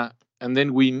 And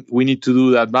then we need to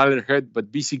do that mallard head,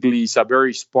 but basically it's a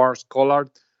very sparse color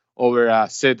over a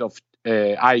set of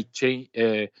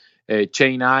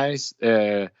chain eyes.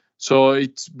 So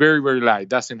it's very very light.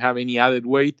 Doesn't have any added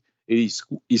weight.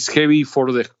 It's heavy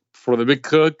for the big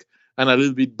hook and a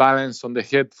little bit balanced on the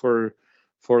head for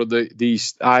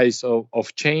these eyes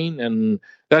of chain, and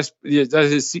that's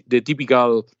the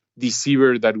typical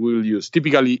deceiver that we will use.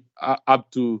 Typically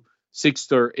up to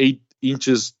 6 or 8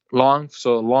 inches long,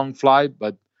 so long fly,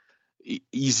 but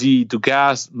easy to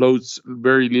cast, loads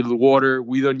very little water.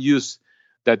 We don't use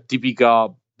that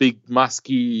typical big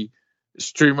musky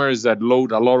streamers that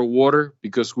load a lot of water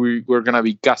because we're gonna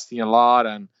be casting a lot,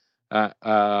 and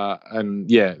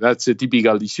yeah, that's a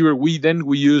typical deceiver. We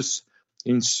use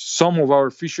in some of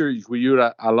our fisheries we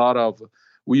use a lot of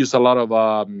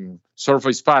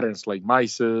surface patterns like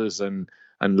mices and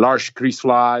large crease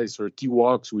flies or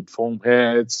T-walks with foam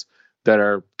heads that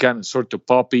are kind of sort of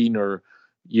popping or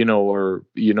giving the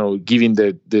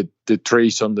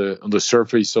trace on the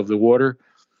surface of the water.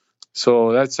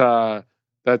 So that's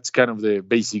kind of the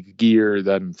basic gear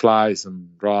that flies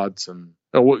and rods, and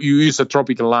you use a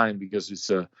tropical line because it's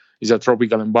a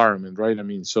tropical environment, right? I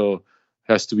mean, so it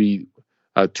has to be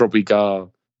a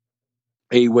tropical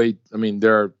A weight. I mean,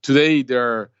 there are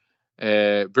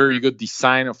very good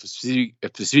design of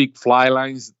specific fly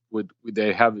lines with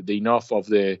they have enough of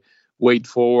the weight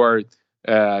forward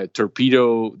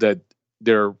torpedo that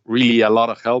they're really a lot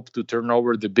of help to turn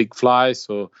over the big flies.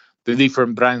 So the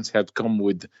different brands have come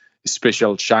with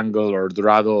special Shangle or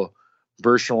Dorado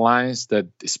version lines that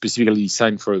specifically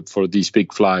designed for these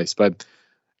big flies. But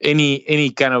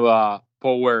any kind of a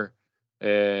power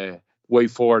way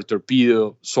forward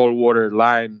torpedo saltwater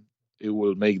line, it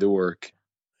will make the work.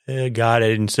 Got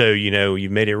it. And so, you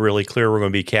made it really clear we're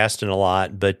going to be casting a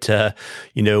lot, but,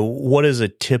 what does a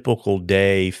typical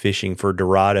day fishing for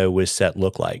Dorado with Set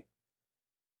look like?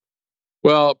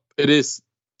 Well, it is,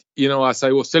 as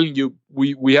I was telling you,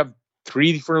 we have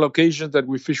 3 different locations that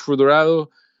we fish for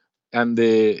Dorado, and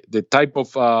the type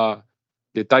of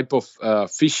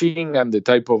fishing and the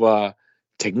type of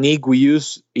technique we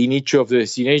use in each of the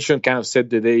destination kind of set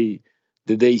the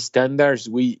day standards.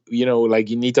 We,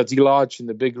 like in Itatí Lodge in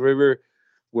the big river,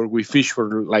 where we fish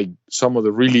for like some of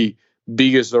the really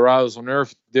biggest Dorados on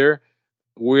earth. There,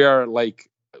 we are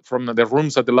like from the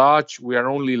rooms at the lodge, we are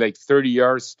only like 30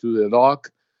 yards to the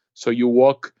dock. So you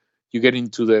walk, you get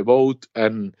into the boat,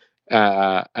 and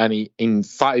in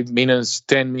 5 minutes,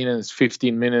 10 minutes,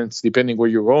 15 minutes, depending where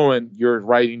you're going, you're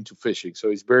right into fishing. So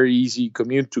it's very easy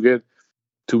commute to get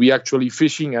to be actually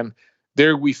fishing. And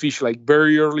there we fish like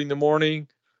very early in the morning.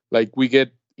 Like we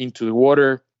get into the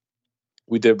water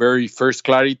with the very first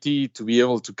clarity to be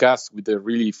able to cast with the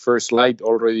really first light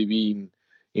already being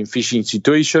in fishing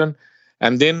situation.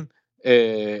 And then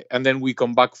we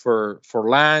come back for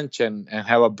lunch and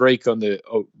have a break on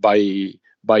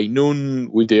by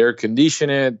noon with the air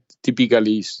conditioned.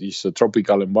 Typically it's a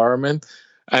tropical environment,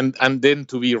 and then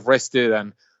to be rested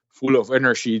and full of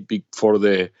energy for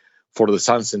the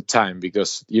sunset time,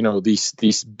 because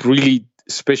this really,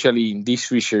 especially in this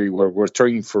fishery where we're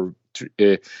targeting for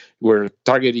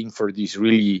these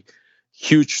really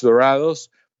huge Dorados,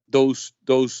 those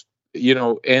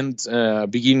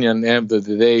beginning and end of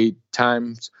the day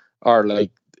times are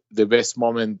like the best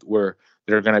moment where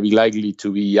they're going to be likely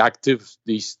to be active,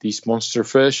 these monster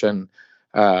fish. And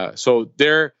so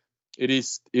there it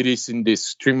is in this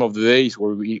stream of the days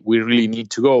where we really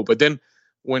need to go. But then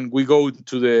when we go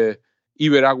to the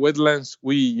Iberá wetlands,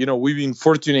 we've been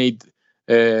fortunate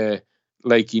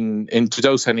like in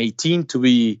 2018 to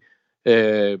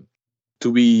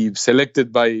be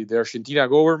selected by the Argentina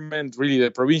government, really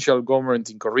the provincial government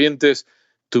in Corrientes,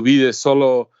 to be the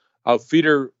solo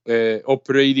outfitter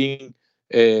operating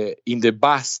in the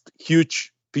vast,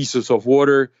 huge pieces of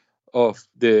water of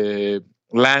the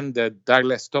land that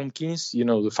Douglas Tompkins,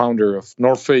 the founder of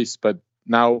North Face, but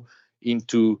now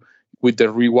with the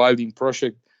Rewilding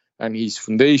Project and his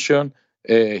foundation,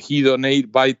 he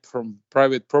buy from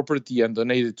private property and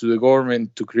donated to the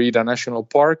government to create a national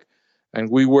park. And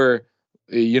we were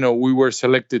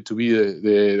selected to be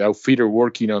the outfitter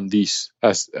working on this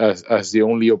as the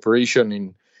only operation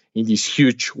in this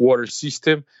huge water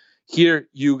system. Here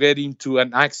you get into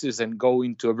an access and go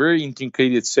into a very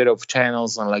integrated set of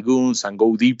channels and lagoons and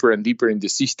go deeper and deeper in the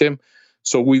system.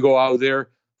 So we go out there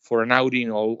for an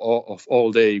outing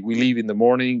all day. We leave in the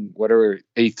morning, whatever,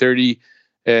 8:30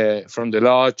 from the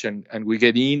lodge, and we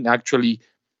get in. Actually,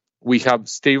 we have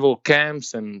stable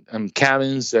camps and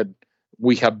cabins that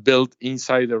we have built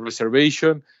inside the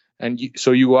reservation. And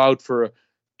so you go out for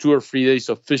 2 or 3 days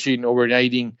of fishing,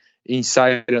 overnighting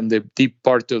inside on the deep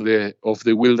part of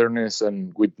the wilderness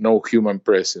and with no human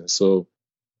presence. So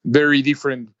very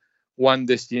different one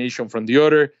destination from the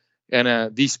other.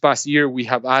 And this past year, we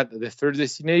have added the third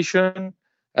destination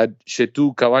at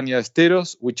Chetu Cabaña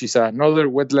Esteros, which is another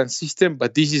wetland system,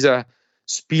 but this is a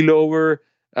spillover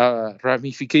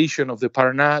ramification of the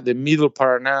Paraná, the middle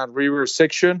Paraná River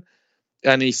section,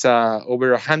 and it's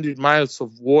over 100 miles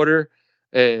of water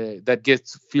that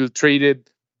gets filtrated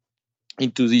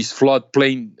into this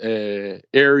floodplain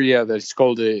area that is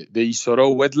called the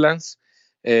Isoró wetlands.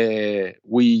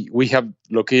 We have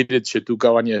located Chetu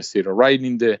Cabaña Estero right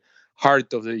in the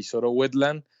heart of the Isoró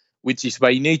wetland, which is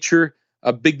by nature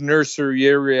a big nursery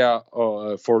area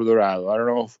for Dorado. I don't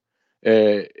know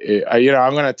if,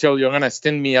 I'm going to tell you, I'm going to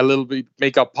extend me a little bit,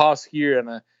 make a pause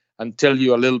here and tell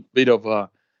you a little bit of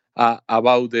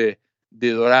about the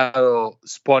Dorado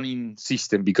spawning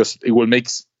system, because it will make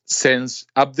sense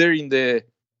up there in the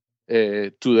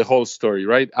to the whole story,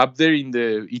 right? Up there in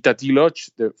the Itatí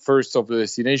Lodge, the first of the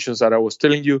destinations that I was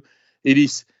telling you, it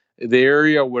is the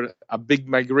area where a big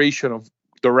migration of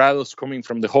Dorados coming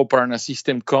from the whole Paraná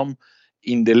system come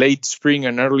in the late spring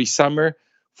and early summer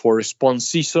for spawn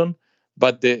season.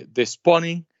 But the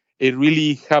spawning, it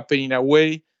really happens in a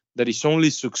way that is only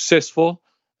successful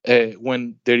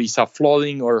when there is a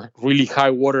flooding or really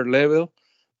high water level,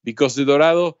 because the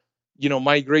Dorado,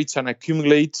 migrates and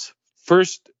accumulates.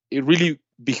 First, it really,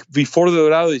 before the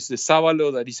Dorado, is the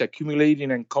Sábalo that is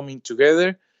accumulating and coming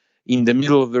together in the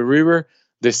middle of the river.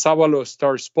 The Sábalo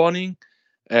starts spawning.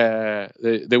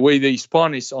 The way they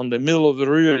spawn is on the middle of the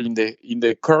river in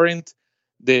the current.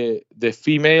 The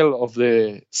female of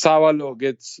the Sábalo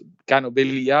gets kind of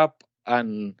belly up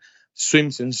and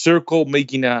swims in circle,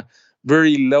 making a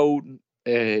very low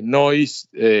noise,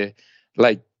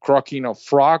 like croaking of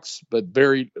frogs, but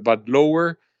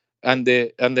lower. And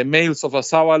the males of a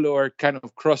Sábalo are kind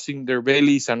of crossing their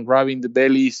bellies and rubbing the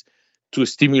bellies to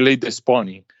stimulate the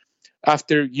spawning.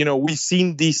 After we've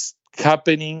seen this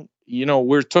happening,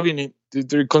 we're talking,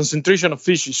 the concentration of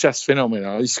fish is just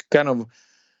phenomenal. It's kind of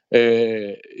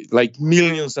like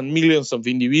millions and millions of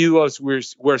individuals.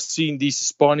 We're seeing this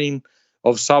spawning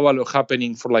of Sábalo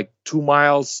happening for like 2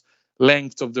 miles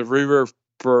length of the river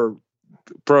per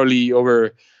probably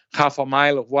over half a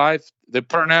mile of wide. The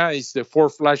Paraná is the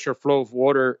fourth largest flow of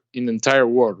water in the entire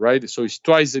world, right? So it's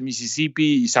twice the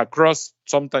Mississippi. It's across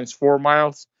sometimes 4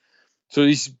 miles. So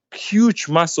this huge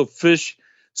mass of fish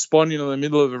spawning in the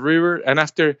middle of the river. And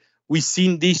after we've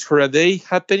seen this for a day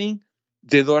happening,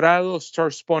 the Dorado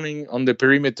starts spawning on the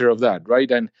perimeter of that, right?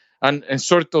 And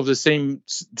sort of the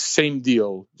same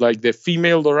deal. Like the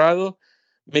female Dorado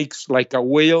makes like a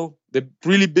whale. The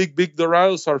really big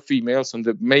Dorados are females, and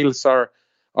the males are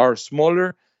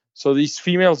smaller. So these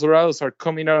female Dorados are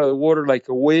coming out of the water like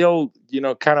a whale,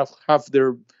 kind of have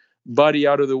their body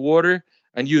out of the water,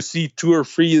 and you see 2 or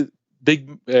 3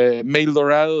 big male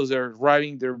Dorados are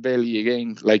rubbing their belly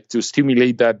again, like to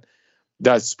stimulate that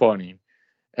spawning.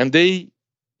 And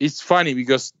it's funny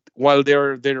because while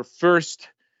they're their first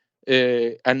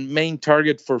and main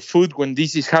target for food, when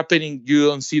this is happening, you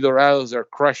don't see Dorados that are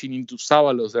crashing into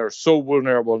Sábalos that are so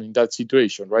vulnerable in that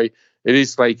situation, right? It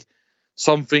is like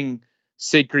something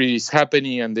sacred is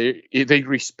happening, and they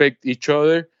respect each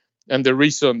other. And the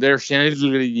reason they're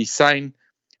genetically designed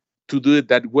to do it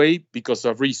that way because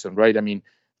of reason, right? I mean,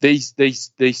 they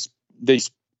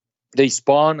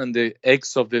spawn, and the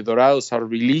eggs of the Dorados are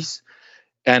released,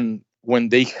 and when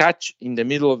they hatch in the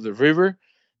middle of the river,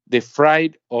 the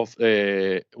fright of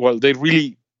they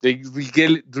really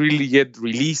get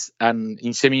released and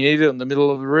inseminated in the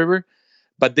middle of the river,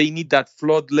 but they need that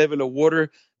flood level of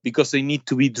water because they need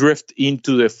to be drifted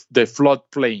into the flood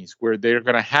plains where they're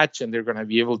going to hatch and they're going to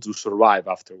be able to survive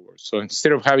afterwards. So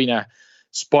instead of having a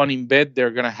spawning bed,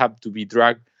 they're going to have to be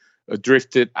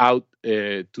drifted out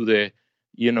to the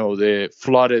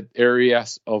flooded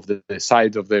areas of the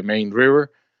side of the main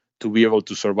river to be able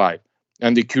to survive.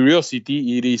 And the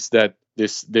curiosity, it is that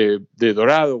the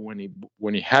Dorado, when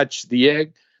it hatches the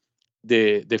egg,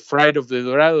 the fright of the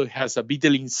Dorado has a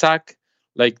beetling sac,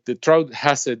 like the trout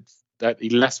has it, that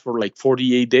it lasts for like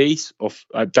 48 days.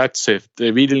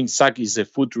 The beetling sac is the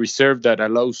food reserve that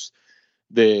allows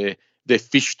the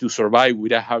fish to survive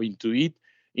without having to eat.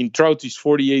 In trout is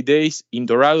 48 days. In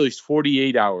dorado is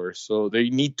 48 hours. So they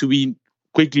need to be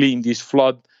quickly in these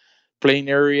flood plain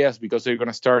areas because they're going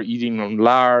to start eating on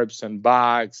larvae and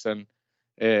bugs and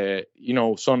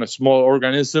some small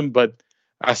organism. But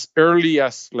as early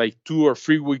as like 2 or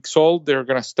 3 weeks old, they're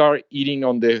going to start eating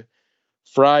on the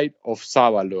fry of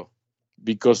sábalo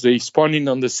because they spawning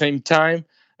on the same time.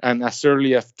 And as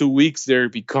early as 2 weeks, they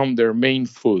become their main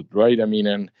food, right? I mean,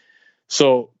 and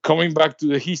so coming back to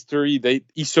the history,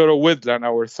 Isoro Wetland,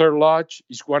 our third lodge,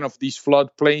 is one of these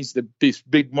floodplains, this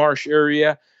big marsh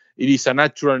area. It is a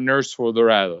natural nurse for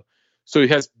Dorado. So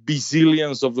it has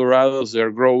bazillions of Dorados that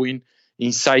are growing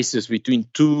in sizes between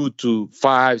 2 to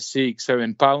 5, 6,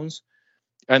 7 pounds.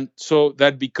 And so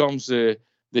that becomes the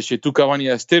Chetuca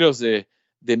Baniasteros,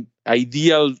 the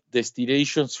ideal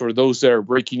destinations for those that are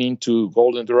breaking into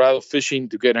golden dorado fishing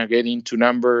to get into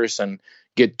numbers and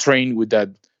get trained with that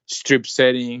strip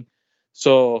setting.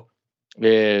 So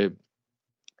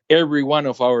every one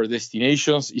of our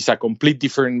destinations is a complete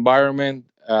different environment.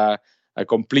 The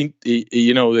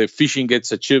fishing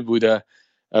gets achieved with a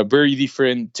very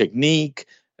different technique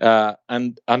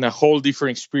and a whole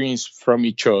different experience from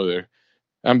each other.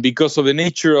 And because of the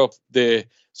nature of the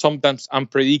sometimes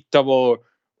unpredictable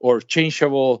or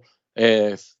changeable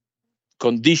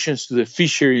conditions to the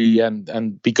fishery,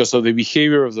 and because of the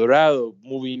behavior of Dorado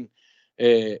moving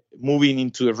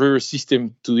into the river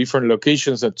system to different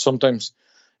locations that sometimes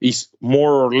is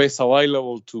more or less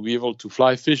available to be able to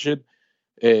fly fish it,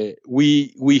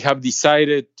 we have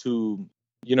decided to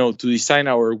design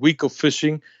our week of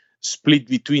fishing split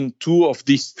between 2 of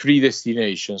these 3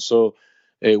 destinations. So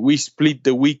we split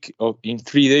the week in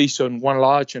 3 days on one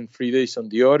lodge and 3 days on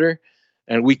the other,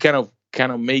 and we kind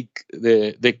of make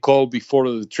the call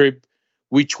before the trip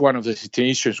which one of the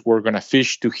destinations we're going to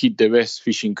fish to hit the best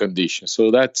fishing conditions.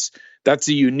 So that's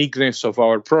the uniqueness of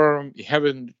our program. It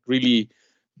haven't really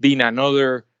been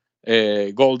another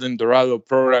golden dorado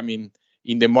program in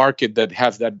the market that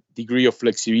has that degree of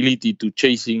flexibility to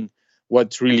chasing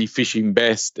what's really fishing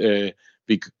best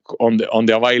on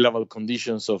the available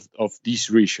conditions of this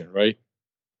region, right?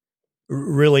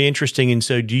 Really interesting. And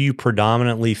so do you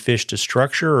predominantly fish to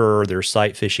structure, or are there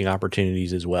sight fishing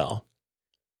opportunities as well?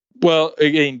 Well,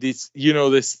 again,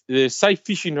 the sight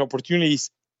fishing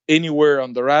opportunities anywhere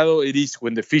on Dorado, it is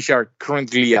when the fish are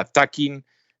currently attacking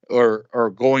or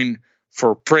going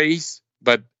for prey.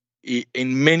 But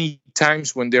in many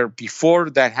times when they're before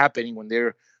that happening, when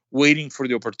they're waiting for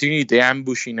the opportunity, they're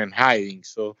ambushing and hiding.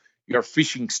 So you're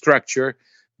fishing structure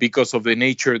because of the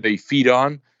nature they feed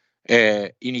on.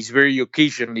 And it's very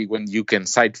occasionally when you can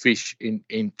sight fish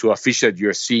into a fish that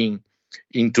you're seeing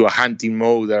into a hunting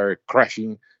mode or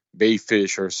crashing bay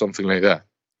fish or something like that.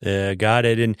 Got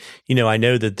it. And, I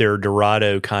know that there are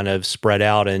Dorado kind of spread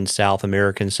out in South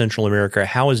America and Central America.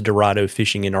 How is Dorado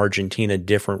fishing in Argentina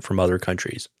different from other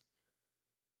countries?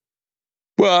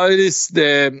 Well, it is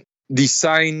the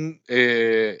design.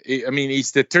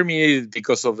 It's determined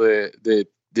because of the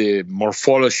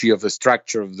morphology of the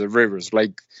structure of the rivers.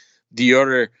 Like the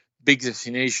other big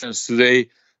destinations today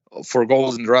for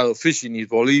golden dorado fishing is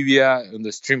Bolivia and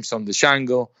the streams on the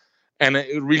Shango. And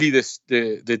really,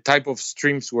 the type of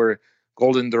streams where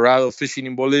golden dorado fishing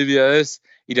in Bolivia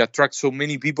it attracts so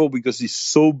many people because it's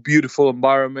so beautiful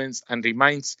environments and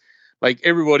reminds, like,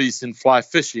 everybody's in fly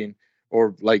fishing,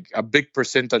 or like a big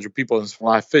percentage of people in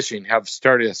fly fishing have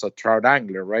started as a trout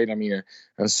angler, right? I mean,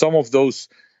 and some of those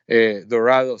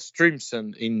dorado streams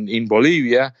in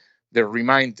Bolivia, they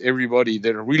remind everybody,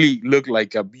 they really look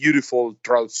like a beautiful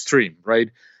trout stream,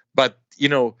 right? But,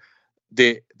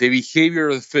 the behavior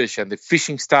of the fish and the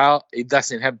fishing style, it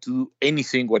doesn't have to do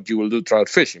anything what you will do trout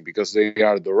fishing because they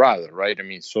are dorado, right? I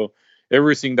mean, so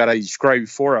everything that I described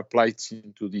before applies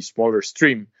into the smaller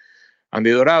stream. And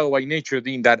the dorado, by nature,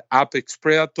 being that apex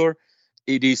predator,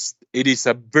 it is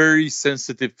a very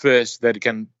sensitive fish that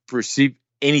can perceive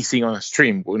anything on a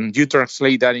stream. When you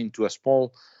translate that into a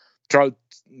small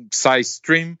trout-sized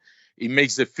stream, it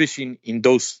makes the fishing in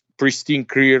those pristine,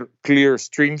 clear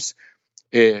streams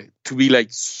to be like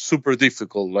super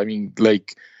difficult. I mean,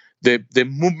 like the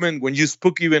movement when you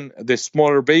spook even the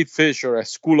smaller bait fish or a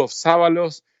school of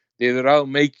sábalos, the dorado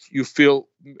make you feel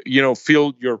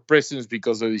your presence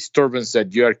because of the disturbance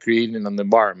that you are creating on the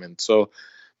environment. So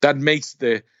that makes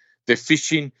the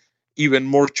fishing even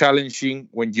more challenging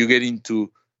when you get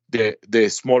into the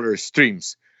smaller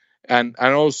streams, and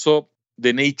also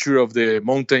the nature of the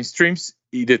mountain streams.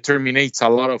 It determines a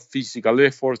lot of physical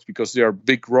efforts because there are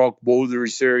big rock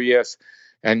boulders areas,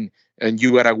 and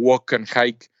you gotta walk and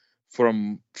hike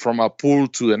from a pool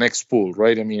to the next pool,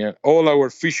 right? I mean, all our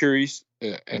fisheries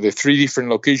and the 3 different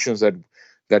locations that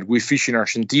that we fish in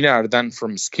Argentina are done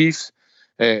from skiffs.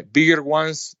 Bigger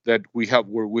ones that we have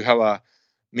where we have a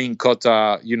main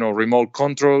quota, remote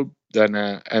control, than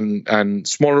and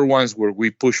smaller ones where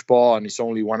we push ball and it's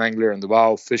only one angler on the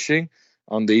bow fishing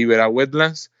on the Ibera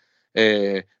wetlands.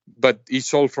 But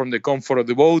it's all from the comfort of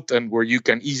the boat and where you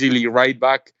can easily ride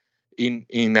back in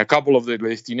a couple of the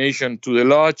destination to the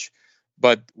lodge,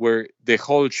 but where the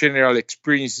whole general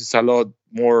experience is a lot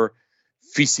more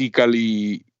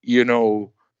physically,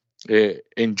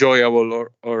 enjoyable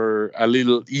or a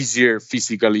little easier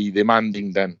physically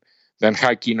demanding than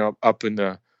hiking up in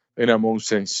a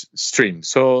mountain stream.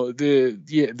 So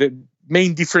the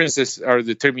main differences are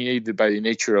determined by the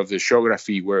nature of the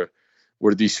geography where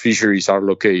these fisheries are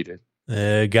located.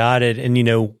 Got it.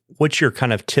 And, what's your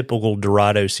kind of typical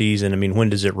Dorado season? I mean, when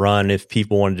does it run? If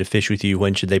people wanted to fish with you,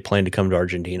 when should they plan to come to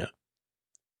Argentina?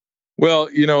 Well,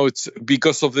 it's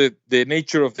because of the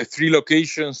nature of the three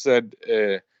locations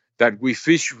that we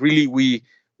fish. Really,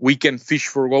 we can fish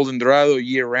for golden dorado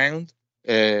year round,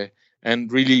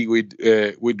 and really with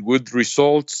good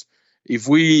results. If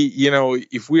you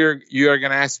are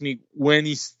going to ask me when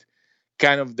is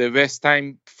kind of the best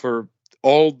time for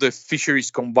all the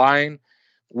fisheries combined,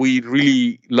 we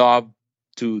really love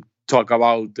to talk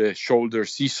about the shoulder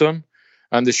season.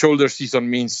 And the shoulder season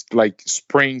means like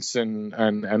springs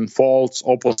and falls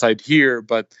opposite here.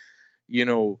 But,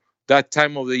 that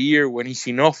time of the year when it's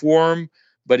enough warm,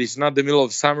 but it's not the middle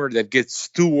of summer that gets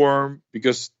too warm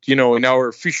because, in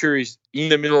our fisheries in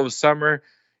the middle of summer,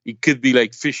 it could be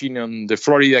like fishing on the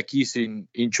Florida Keys in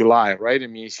July, right? I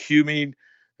mean, it's humid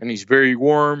and it's very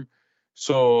warm.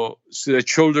 So the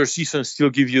shoulder season still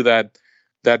gives you that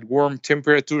warm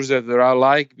temperatures that there are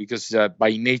like, because it's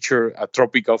by nature a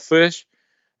tropical fish.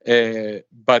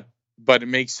 But it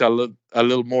makes a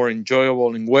little more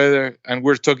enjoyable in weather. And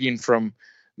we're talking from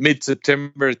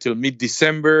mid-September till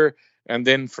mid-December, and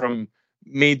then from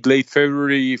late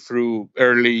February through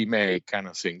early May kind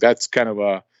of thing. That's kind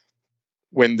of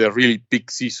when the really peak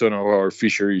season of our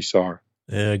fisheries are.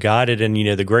 Got it. And,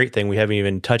 the great thing, we haven't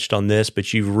even touched on this,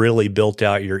 but you've really built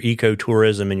out your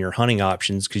ecotourism and your hunting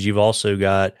options because you've also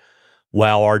got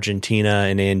Wow Argentina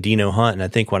and Andino Hunt. And I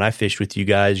think when I fished with you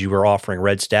guys, you were offering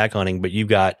red stack hunting, but you've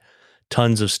got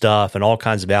tons of stuff and all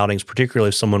kinds of outings, particularly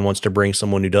if someone wants to bring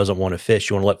someone who doesn't want to fish.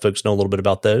 You want to let folks know a little bit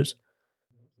about those?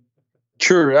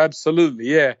 Sure, absolutely.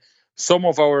 Yeah. Some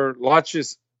of our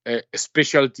lodges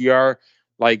specialty are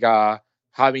like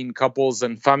having couples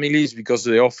and families because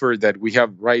of the offer that we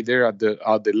have right there at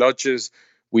the lodges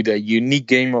with a unique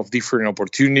game of different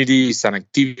opportunities and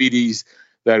activities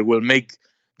that will make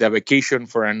the vacation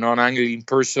for a non-angling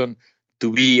person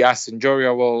to be as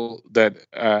enjoyable that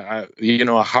a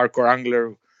hardcore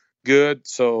angler good.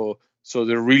 So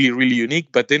they're really, really unique.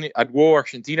 But then at WoW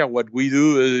Argentina, what we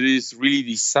do is really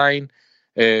design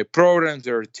programs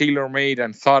that are tailor-made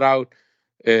and thought out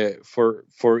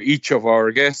for each of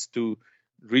our guests to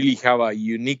really have a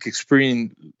unique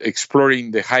experience exploring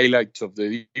the highlights of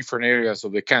the different areas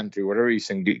of the country, whether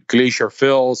it's in glacier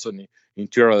fills and in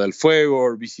Tierra del Fuego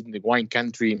or visiting the wine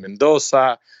country in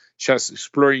Mendoza, just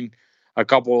exploring a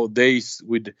couple of days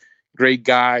with great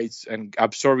guides and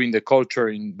absorbing the culture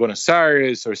in Buenos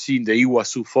Aires or seeing the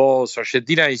Iguazu Falls.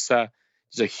 Argentina is a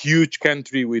huge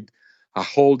country with a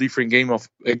whole different game of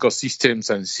ecosystems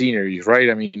and scenery, right?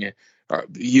 I mean,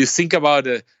 you think about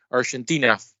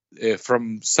Argentina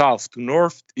from south to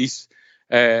north is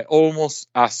almost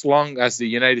as long as the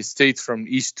United States from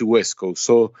east to west coast.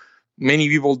 So many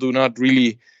people do not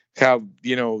really have,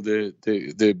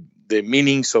 the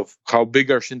meanings of how big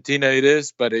Argentina it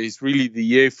is, but it's really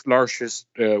the eighth largest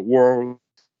world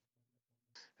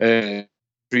in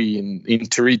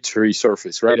territory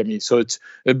surface, right? I mean, so it's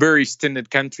a very extended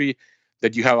country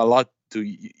that you have a lot to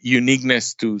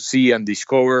uniqueness to see and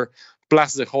discover,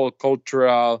 plus the whole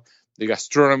cultural, the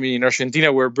gastronomy in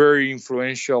Argentina. We're very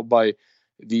influential by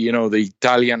the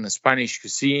Italian and Spanish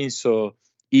cuisine. So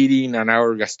eating and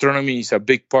our gastronomy is a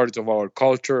big part of our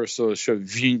culture. So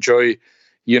if you enjoy,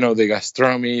 the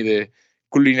gastronomy, the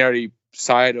culinary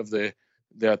side of the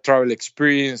travel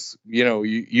experience,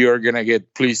 you're going to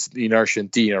get pleased in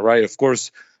Argentina, right? Of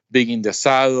course, big in the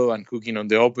asado and cooking on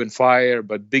the open fire,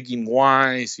 but big in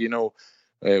wines,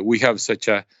 we have such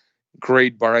a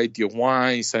great variety of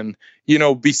wines. And,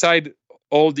 beside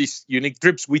all these unique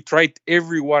trips, we tried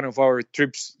every one of our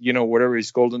trips, whatever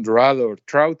is golden dorado or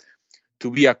trout,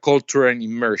 to be a culture and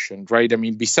immersion, right? I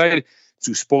mean, beside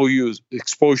to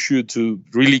expose you to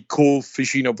really cool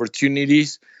fishing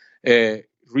opportunities,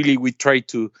 really we try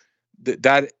to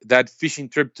that fishing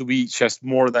trip to be just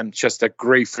more than just a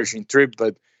great fishing trip,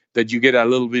 but that you get a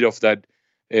little bit of that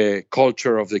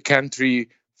culture of the country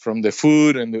from the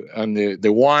food and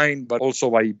the wine, but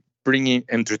also by bringing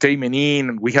entertainment in.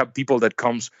 And we have people that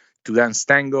comes to dance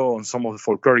tango on some of the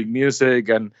folkloric music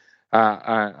and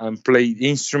play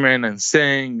instrument and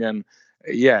sing. And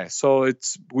so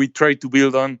we try to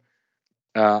build on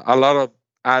a lot of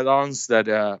add-ons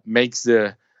that makes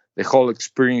the whole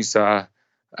experience the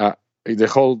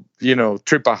whole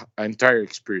trip entire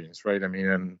experience, right? I mean,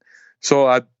 and so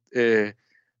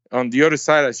on the other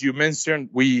side, as you mentioned,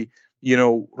 we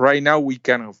right now we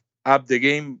kind of up the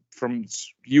game from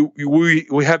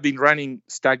we have been running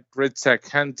red stag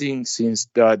hunting since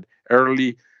that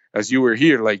early as you were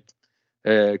here, like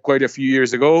quite a few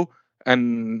years ago,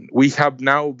 and we have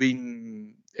now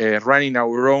been running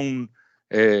our own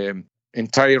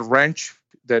entire ranch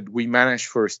that we manage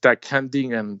for stag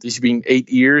hunting, and it's been 8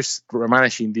 years we're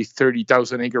managing this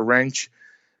 30,000 acre ranch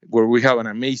where we have an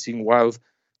amazing wild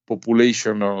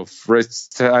population of red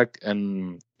stag,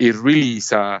 and it really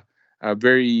is a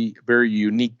very very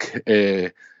unique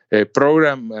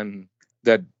program, and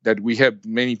that we have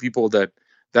many people that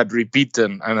repeat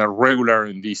and are regular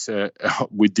in this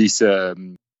with this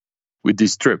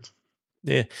trip.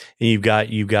 Yeah, and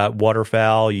you've got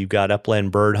waterfowl, you've got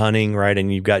upland bird hunting, right,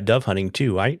 and you've got dove hunting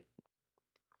too, right?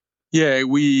 Yeah,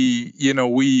 we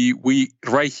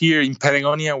right here in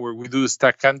Patagonia where we do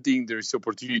stag hunting, there's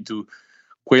opportunity to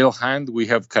quail hunt. We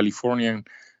have Californian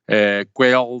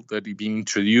quail that is being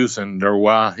introduced and they're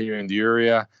wild here in the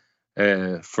area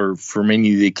for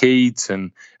many decades,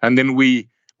 and then we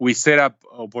set up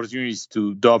opportunities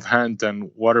to dove hunt and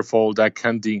waterfowl duck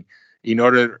hunting in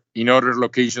other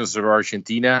locations of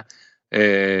Argentina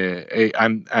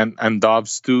and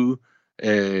doves too.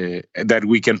 That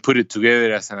we can put it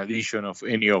together as an addition of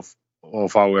any of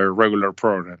our regular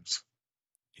programs.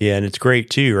 Yeah, and it's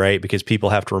great too, right? Because people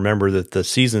have to remember that the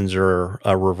seasons are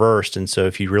reversed, and so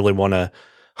if you really want to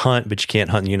hunt, but you can't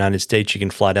hunt in the United States, you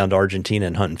can fly down to Argentina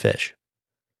and hunt and fish.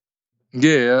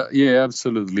 Yeah,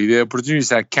 absolutely. The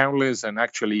opportunities are countless, and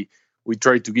actually, we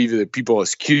try to give the people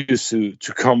excuse to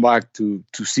come back to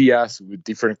see us with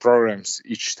different programs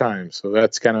each time. So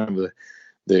that's kind of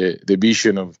the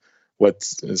vision of what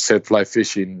Set Fly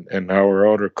Fishing and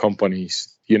our other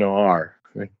companies, are.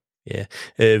 Right? Yeah,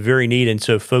 very neat. And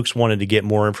so if folks wanted to get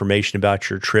more information about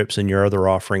your trips and your other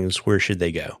offerings, where should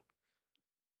they go?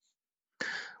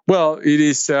 Well, it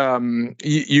is,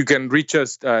 you can reach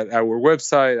us at our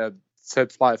website at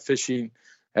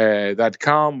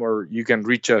setflyfishing.com, or you can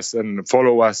reach us and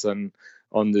follow us on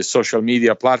the social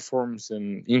media platforms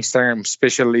and Instagram,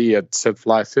 especially at Set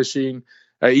Fly Fishing.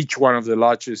 Each one of the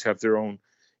lodges have their own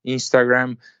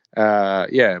Instagram.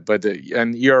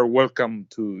 And you're welcome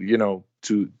to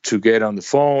to get on the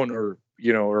phone or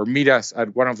meet us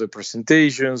at one of the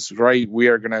presentations. Right, we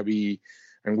are gonna be,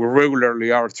 and we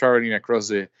regularly are traveling across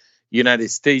the United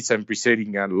States and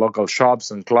presenting at local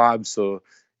shops and clubs. So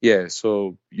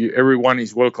everyone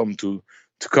is welcome to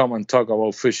come and talk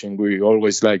about fishing. We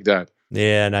always like that.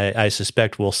 Yeah, and I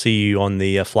suspect we'll see you on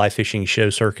the fly fishing show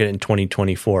circuit in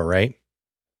 2024, right?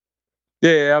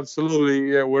 Yeah,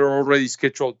 absolutely. Yeah, we're already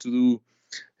scheduled to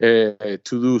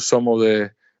do some of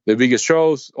the biggest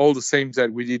shows, all the same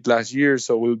that we did last year.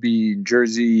 So we'll be in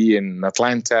Jersey and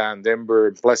Atlanta and Denver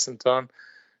and Pleasanton,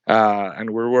 and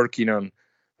we're working on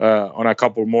a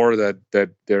couple more that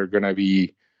they're gonna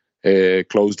be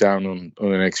closed down on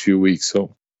the next few weeks.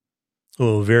 So.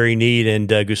 Oh, very neat. And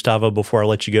Gustavo, before I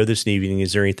let you go this evening,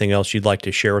 is there anything else you'd like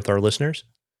to share with our listeners?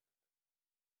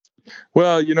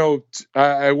 Well,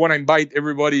 I want to invite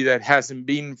everybody that hasn't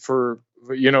been for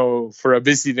a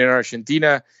visit in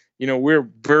Argentina. We're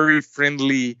very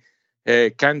friendly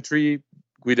country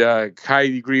with a high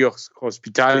degree of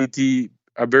hospitality,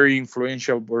 a very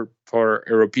influential for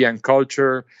European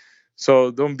culture.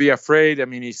 So don't be afraid. I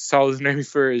mean, it's Southern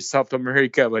Hemisphere, it's South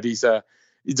America, but it's a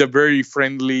very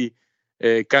friendly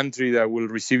country that will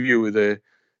receive you with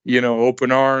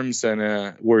open arms,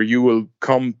 and where you will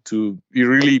come to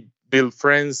really build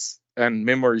friends and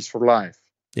memories for life.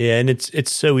 Yeah, and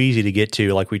it's so easy to get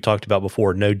to, like we talked about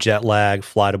before. No jet lag,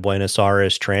 fly to Buenos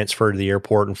Aires, transfer to the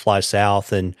airport and fly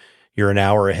south, and you're an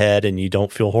hour ahead and you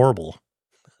don't feel horrible.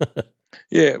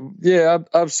 Yeah,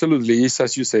 absolutely. It's,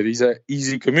 as you said, it's an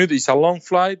easy commute. It's a long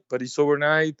flight, but it's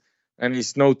overnight and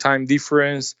it's no time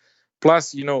difference.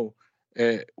 Plus,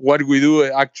 what we do,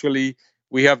 actually,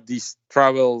 we have this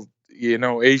travel,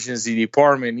 agency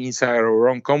department inside our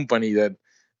own company that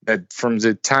from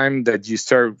the time that you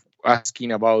start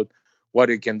asking about what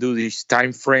you can do, this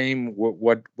time frame,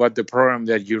 what the program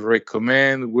that you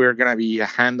recommend, we're going to be a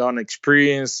hand-on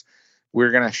experience.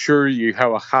 We're going to assure you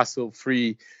have a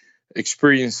hassle-free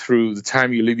experience through the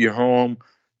time you leave your home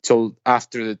till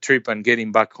after the trip and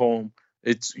getting back home.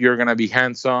 You're gonna be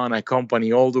hands-on,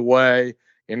 accompany all the way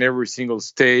in every single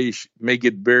stage. Make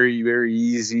it very, very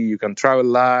easy. You can travel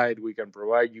light. We can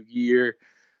provide you gear.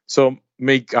 So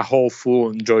make a whole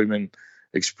full enjoyment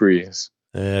experience.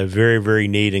 Very, very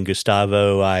neat. And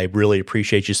Gustavo, I really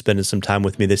appreciate you spending some time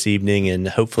with me this evening, and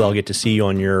hopefully I'll get to see you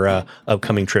on your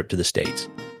upcoming trip to the States.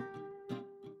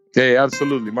 Yeah,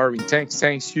 absolutely, Marvin.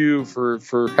 Thanks you for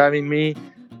having me.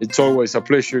 It's always a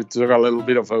pleasure to talk a little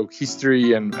bit about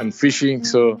history and fishing.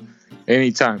 So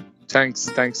anytime.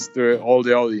 Thanks to all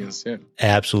the audience. Yeah.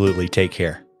 Absolutely. Take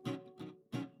care.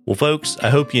 Well, folks, I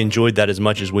hope you enjoyed that as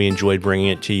much as we enjoyed bringing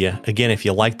it to you. Again, if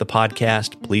you like the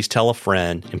podcast, please tell a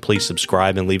friend, and please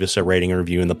subscribe and leave us a rating and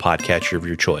review in the podcatcher of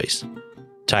your choice.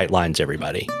 Tight lines,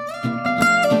 everybody.